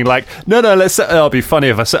keep being like, no, it'll be funny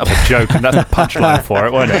if I set up a joke and that's the punchline for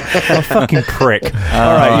it, won't it? I'm a fucking prick.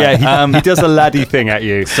 All right, yeah, he does a laddie thing at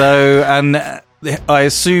you. So, and I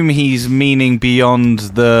assume he's meaning beyond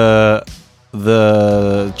the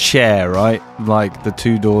chair, right? Like the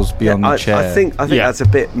two doors beyond the chair. I think that's a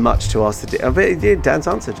bit much to ask to do. But Dan's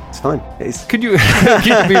answered. It's fine. Could you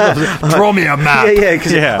draw me a map? Yeah,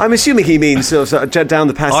 because I'm assuming he means sort of down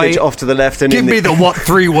the passage, off to the left, and Give me the what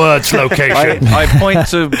 3 words location. I point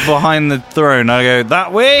to behind the throne. I go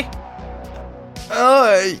that way.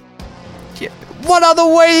 What other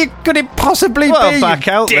way could it possibly be? Well, back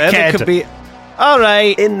out there. There could be. All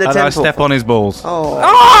right. In the and temple. I step on his balls.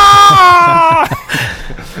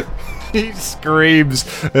 He screams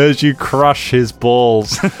as you crush his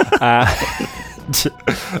balls.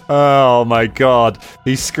 Oh my god.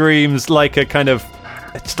 He screams like a kind of...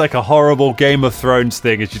 It's like a horrible Game of Thrones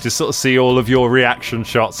thing as you just sort of see all of your reaction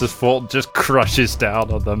shots as Fulton just crushes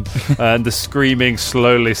down on them. And the screaming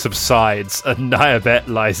slowly subsides and Niamat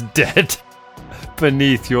lies dead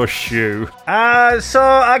beneath your shoe. So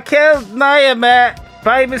I killed Niamat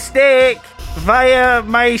by mistake via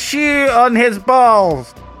my shoe on his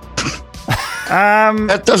balls.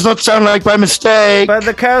 That does not sound like by mistake. But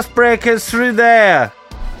the curse breaker's through there,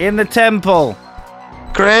 in the temple.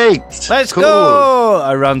 Great. Let's Cool. go!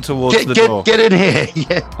 I run towards the door. Get in here.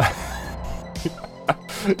 Yeah.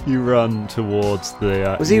 You run towards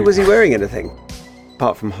the... Was he wearing anything?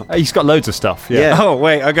 Apart from... He's got loads of stuff, Yeah. Oh,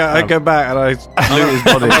 wait, I go back and I loot his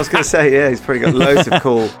body. I was going to say, yeah, he's probably got loads of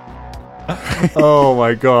cool... Oh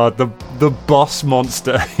my god, the the boss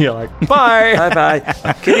monster. You're like, bye. Bye.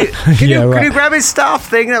 Can you grab his staff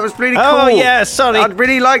thing? That was really cool. Oh, yeah, sorry. I'd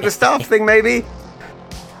really like the staff thing, maybe.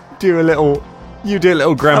 You do a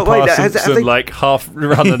little Grandpa Simpson, like half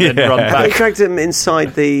run and then run back. Have they dragged him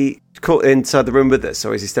inside the room with us,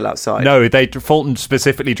 or is he still outside? No, Fulton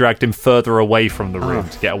specifically dragged him further away from the room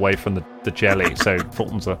to get away from the jelly. So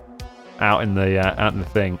Fulton's out in the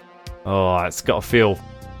thing. Oh, it's got to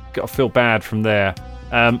feel bad from there.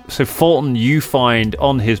 So Fulton, you find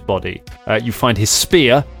on his body, you find his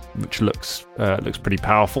spear, which looks pretty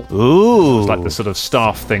powerful. Ooh, it's like the sort of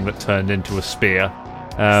staff thing that turned into a spear.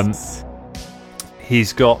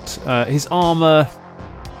 He's got his armor.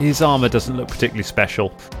 His armor doesn't look particularly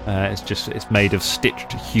special. It's made of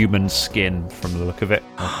stitched human skin from the look of it,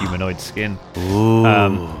 humanoid skin. Ooh.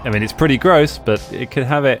 I mean, it's pretty gross, but it could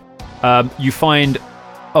have it. You find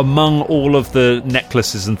among all of the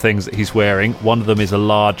necklaces and things that he's wearing, one of them is a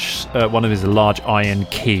large iron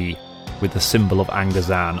key with the symbol of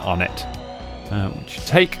Angazan on it, which you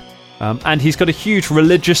take. And he's got a huge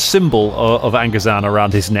religious symbol of Angazan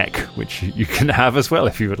around his neck, which you can have as well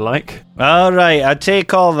if you would like. All right, I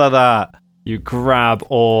take all of that. You grab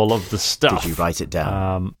all of the stuff. Did you write it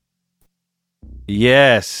down?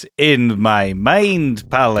 Yes, in my mind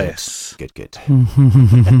palace. Good.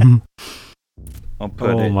 I'll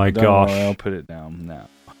put it. My gosh! I'll put it down now.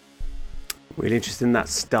 Really interested in that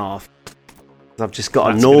staff. I've just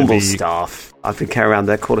got a normal staff. I've been carrying around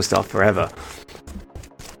their quarterstaff forever.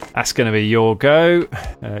 That's going to be your go. You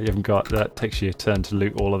haven't got that. Takes you a turn to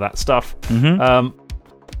loot all of that stuff. Mm-hmm.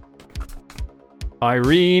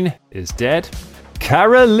 Irene is dead.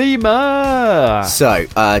 Karalima! So,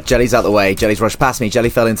 Jelly's out the way. Jelly's rushed past me. Jelly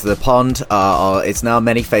fell into the pond. It's now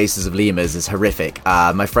many faces of lemurs. It's horrific.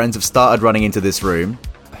 My friends have started running into this room.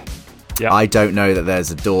 Yeah. I don't know that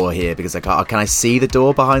there's a door here because I can't. Can I see the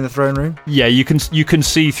door behind the throne room? Yeah, you can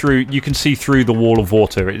see through the wall of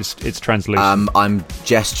water. It's translucent. I'm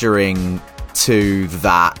gesturing to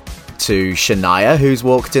Shania, who's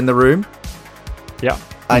walked in the room. Yeah.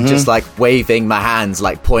 And just like waving my hands,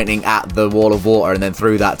 like pointing at the wall of water, and then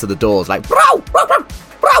through that to the doors, like bro.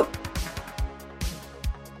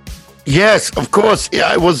 Yes, of course.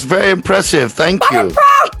 Yeah, it was very impressive. Thank you.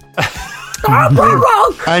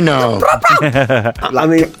 I know.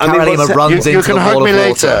 Karalima runs you into can the hug wall me of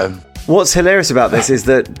later. water. What's hilarious about this is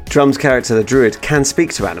that Drum's character, the druid, can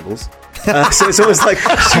speak to animals. So it's almost like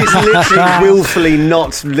she's literally willfully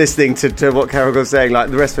not listening to what Karagor's saying. Like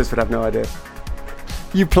the rest of us would have no idea.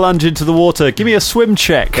 You plunge into the water. Give me a swim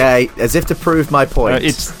check. Okay, as if to prove my point.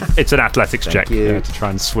 It's an athletics check you. to try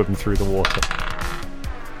and swim through the water.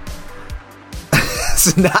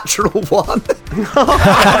 It's a natural one.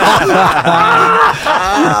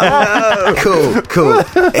 Cool.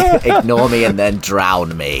 Ignore me and then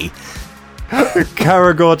drown me.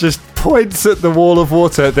 Karagor just points at the wall of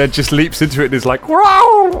water, then just leaps into it and is like,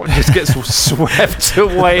 wow! Just gets swept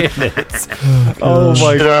away in it. Oh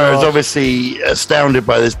my god. Is obviously astounded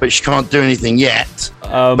by this, but she can't do anything yet.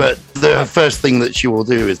 But the first thing that she will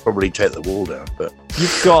do is probably take the wall down. But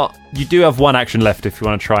you do have one action left if you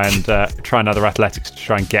want to try another athletics to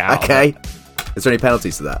try and get out. Okay. Is there any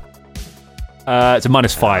penalties to that? It's a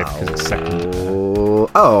 -5 because it's second.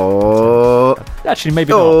 Actually,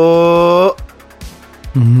 maybe not.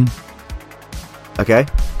 Okay.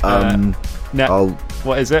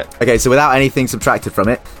 What is it? Okay, so without anything subtracted from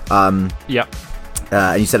it, Yep.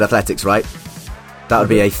 And you said athletics, right? That would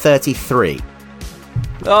be a 33.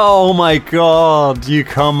 Oh my god! You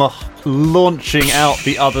come launching out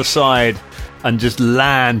the other side and just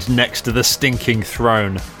land next to the stinking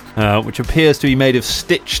throne, which appears to be made of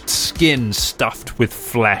stitched skin stuffed with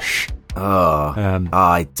flesh.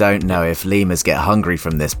 I don't know if lemurs get hungry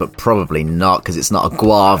from this, but probably not because it's not a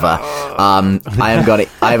guava. I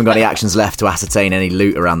haven't got any actions left to ascertain any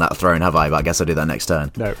loot around that throne, have I? But I guess I'll do that next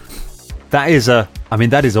turn. No. That is a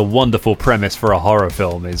wonderful premise for a horror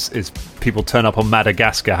film. Is people turn up on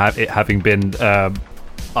Madagascar, having been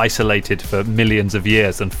isolated for millions of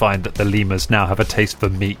years, and find that the lemurs now have a taste for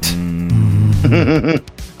meat.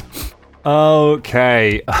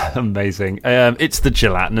 Okay, amazing. It's the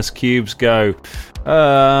gelatinous cube's go.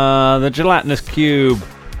 The gelatinous cube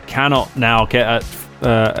cannot get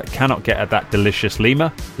at that delicious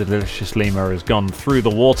lemur. The delicious lemur has gone through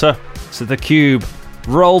the water, so the cube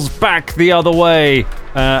rolls back the other way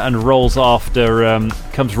and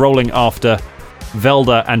comes rolling after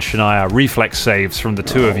Velda and Shania. Reflex saves from the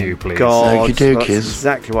two of you, please. God, that's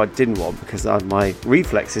exactly what I didn't want because my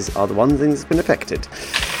reflexes are the one thing that's been affected.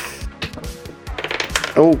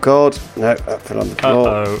 Oh god, no, that fell on the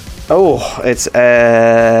floor. Oh, it's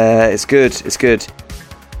good.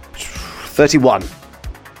 31.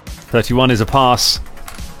 31 is a pass.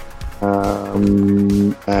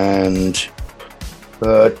 And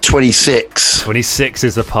 26. 26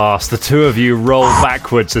 is a pass. The two of you roll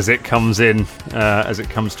backwards as it comes in, as it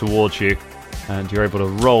comes towards you. And you're able to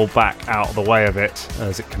roll back out of the way of it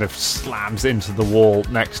as it kind of slams into the wall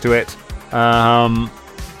next to it.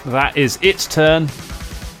 That is its turn.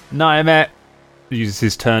 Naimet uses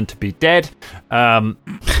his turn to be dead.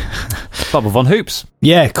 Bubble Von Hoops.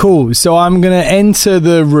 Yeah, cool. So I'm going to enter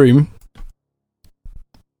the room.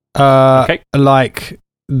 Okay. Like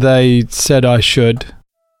they said I should.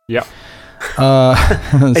 Yep.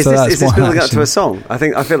 Is this building up to a song? I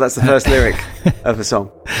feel that's the first lyric of a song.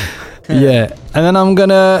 Yeah. And then I'm going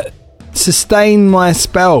to sustain my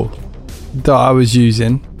spell that I was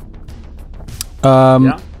using.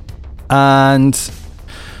 And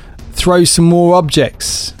throw some more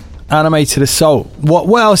objects. Animated assault. What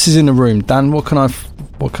else is in the room, Dan? What can I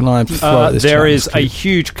throw at this? There is a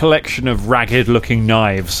huge collection of ragged-looking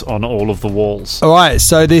knives on all of the walls. All right,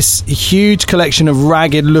 so this huge collection of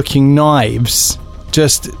ragged-looking knives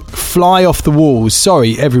just fly off the walls.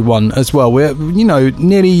 Sorry, everyone, as well. We're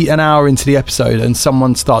nearly an hour into the episode, and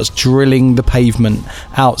someone starts drilling the pavement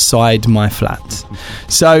outside my flat.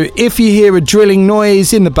 So if you hear a drilling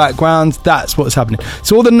noise in the background, that's what's happening.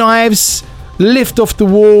 So all the knives lift off the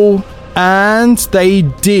wall, and they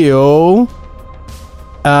deal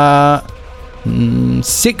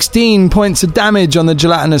 16 points of damage on the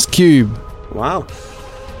gelatinous cube. Wow.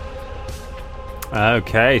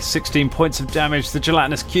 Okay, 16 points of damage. The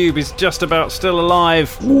gelatinous cube is just about still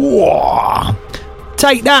alive. Whoa.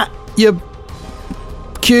 Take that, you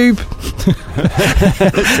cube.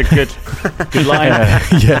 That's a good line.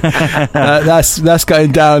 Yeah, that's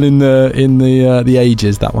going down in the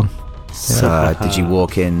ages. That one. So, did you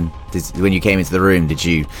walk in? When you came into the room, did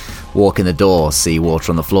you walk in the door, see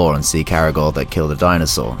water on the floor, and see Caragor that killed a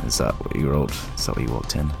dinosaur? Is that what you rolled? Is that what you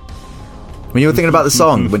walked in? When you were thinking about the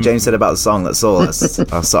song, when James said about the song, that's all.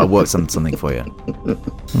 I worked on something for you.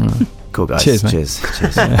 Cool, guys. Cheers, mate. Cheers.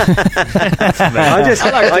 I just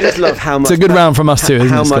love how much. It's a good round from us too,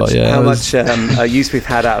 isn't it, Scott? Yeah, how much use we've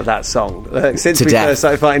had out of that song since we first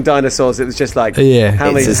started fighting dinosaurs. It was just like, how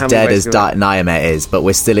many? It's as dead as Nyamet is, but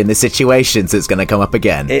we're still in the situation, so it's going to come up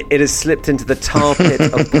again. It has slipped into the tar pit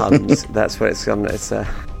of puns. That's where it's gone. That's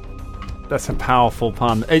a powerful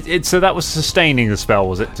pun. So that was sustaining the spell,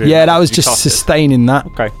 was it? Yeah, that was just sustaining that.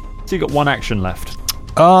 Okay, so you got one action left.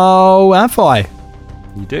 Oh, have I?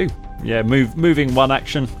 You do. Yeah, moving one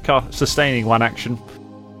action, sustaining one action.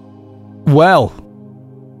 Well,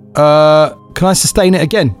 can I sustain it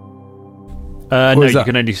again? No, you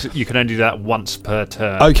can only do that once per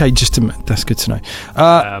turn. Okay, that's good to know.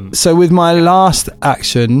 So with my last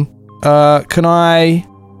action, can I?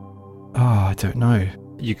 Oh, I don't know.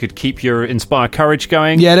 You could keep your Inspire Courage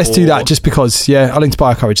going. Yeah, let's do that just because. Yeah, I'll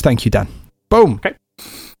Inspire Courage. Thank you, Dan. Boom. Okay.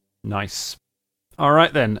 Nice. All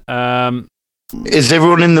right, then. Is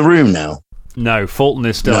everyone in the room now? No, Fulton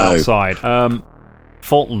is still outside.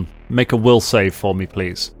 Fulton, make a will save for me,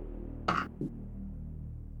 please.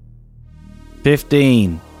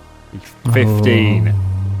 15. 15. Oh.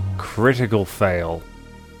 Critical fail.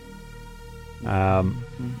 Those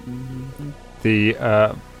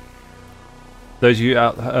of you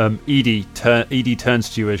out, Edie turns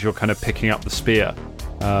to you as you're kind of picking up the spear,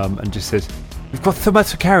 and just says, "We've got so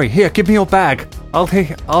much to carry. Here, give me your bag. I'll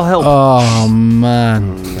help." Oh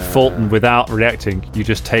man! Fulton, without reacting, you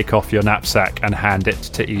just take off your knapsack and hand it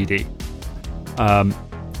to Edie.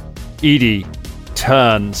 Edie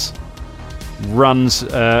turns,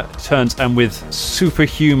 and with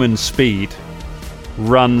superhuman speed,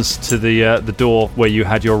 runs to the door where you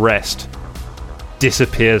had your rest,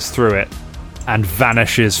 disappears through it, and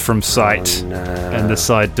vanishes from sight in the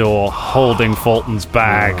side door, holding Fulton's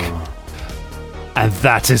bag. And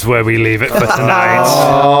that is where we leave it for tonight.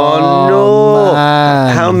 Oh no!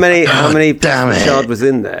 Man. How many shard was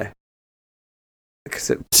in there?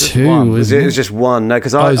 Because two. It was just one. No,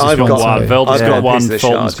 because I've got one. Velda's got one.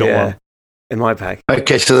 Fulton's got one in my bag.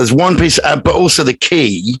 Okay, so there's one piece, but also the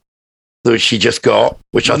key that she just got,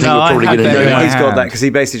 which I think we're probably going to know. know. He's got that because he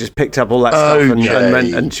basically just picked up all that stuff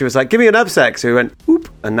and she was like, "Give me a knapsack." So he went, "Whoop,"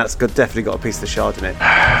 and that's good. Definitely got a piece of the shard in it.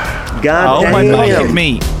 God my pocket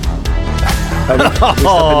meat.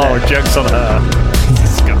 Oh, jokes on her.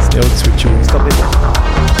 Disgusting. Old switch on. Stop it.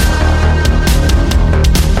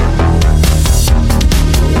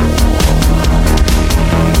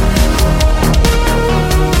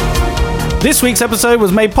 This week's episode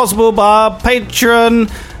was made possible by our patron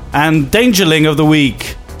and Dangerling of the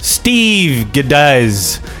Week, Steve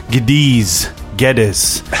Gediz.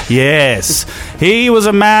 Geddes. Yes. He was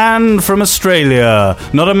a man from Australia.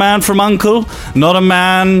 Not a man from Uncle. Not a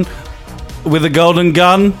man with a golden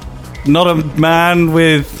gun. Not a man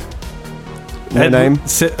with... No name?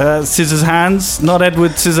 Scissors Hands. Not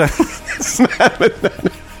Edward Scissorhands.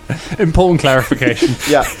 Important clarification.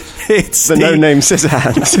 Yeah. It's the no-name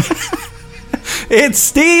Scissorhands. It's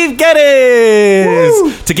Steve Geddes!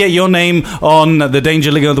 Woo! To get your name on the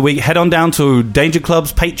Danger League of the Week, head on down to Danger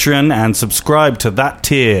Club's Patreon and subscribe to that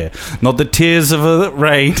tier. Not the Tears of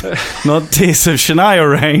Rain, not Tears of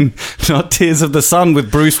Shania Rain, not Tears of the Sun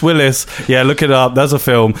with Bruce Willis. Yeah, look it up. That's a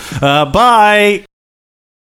film. Bye!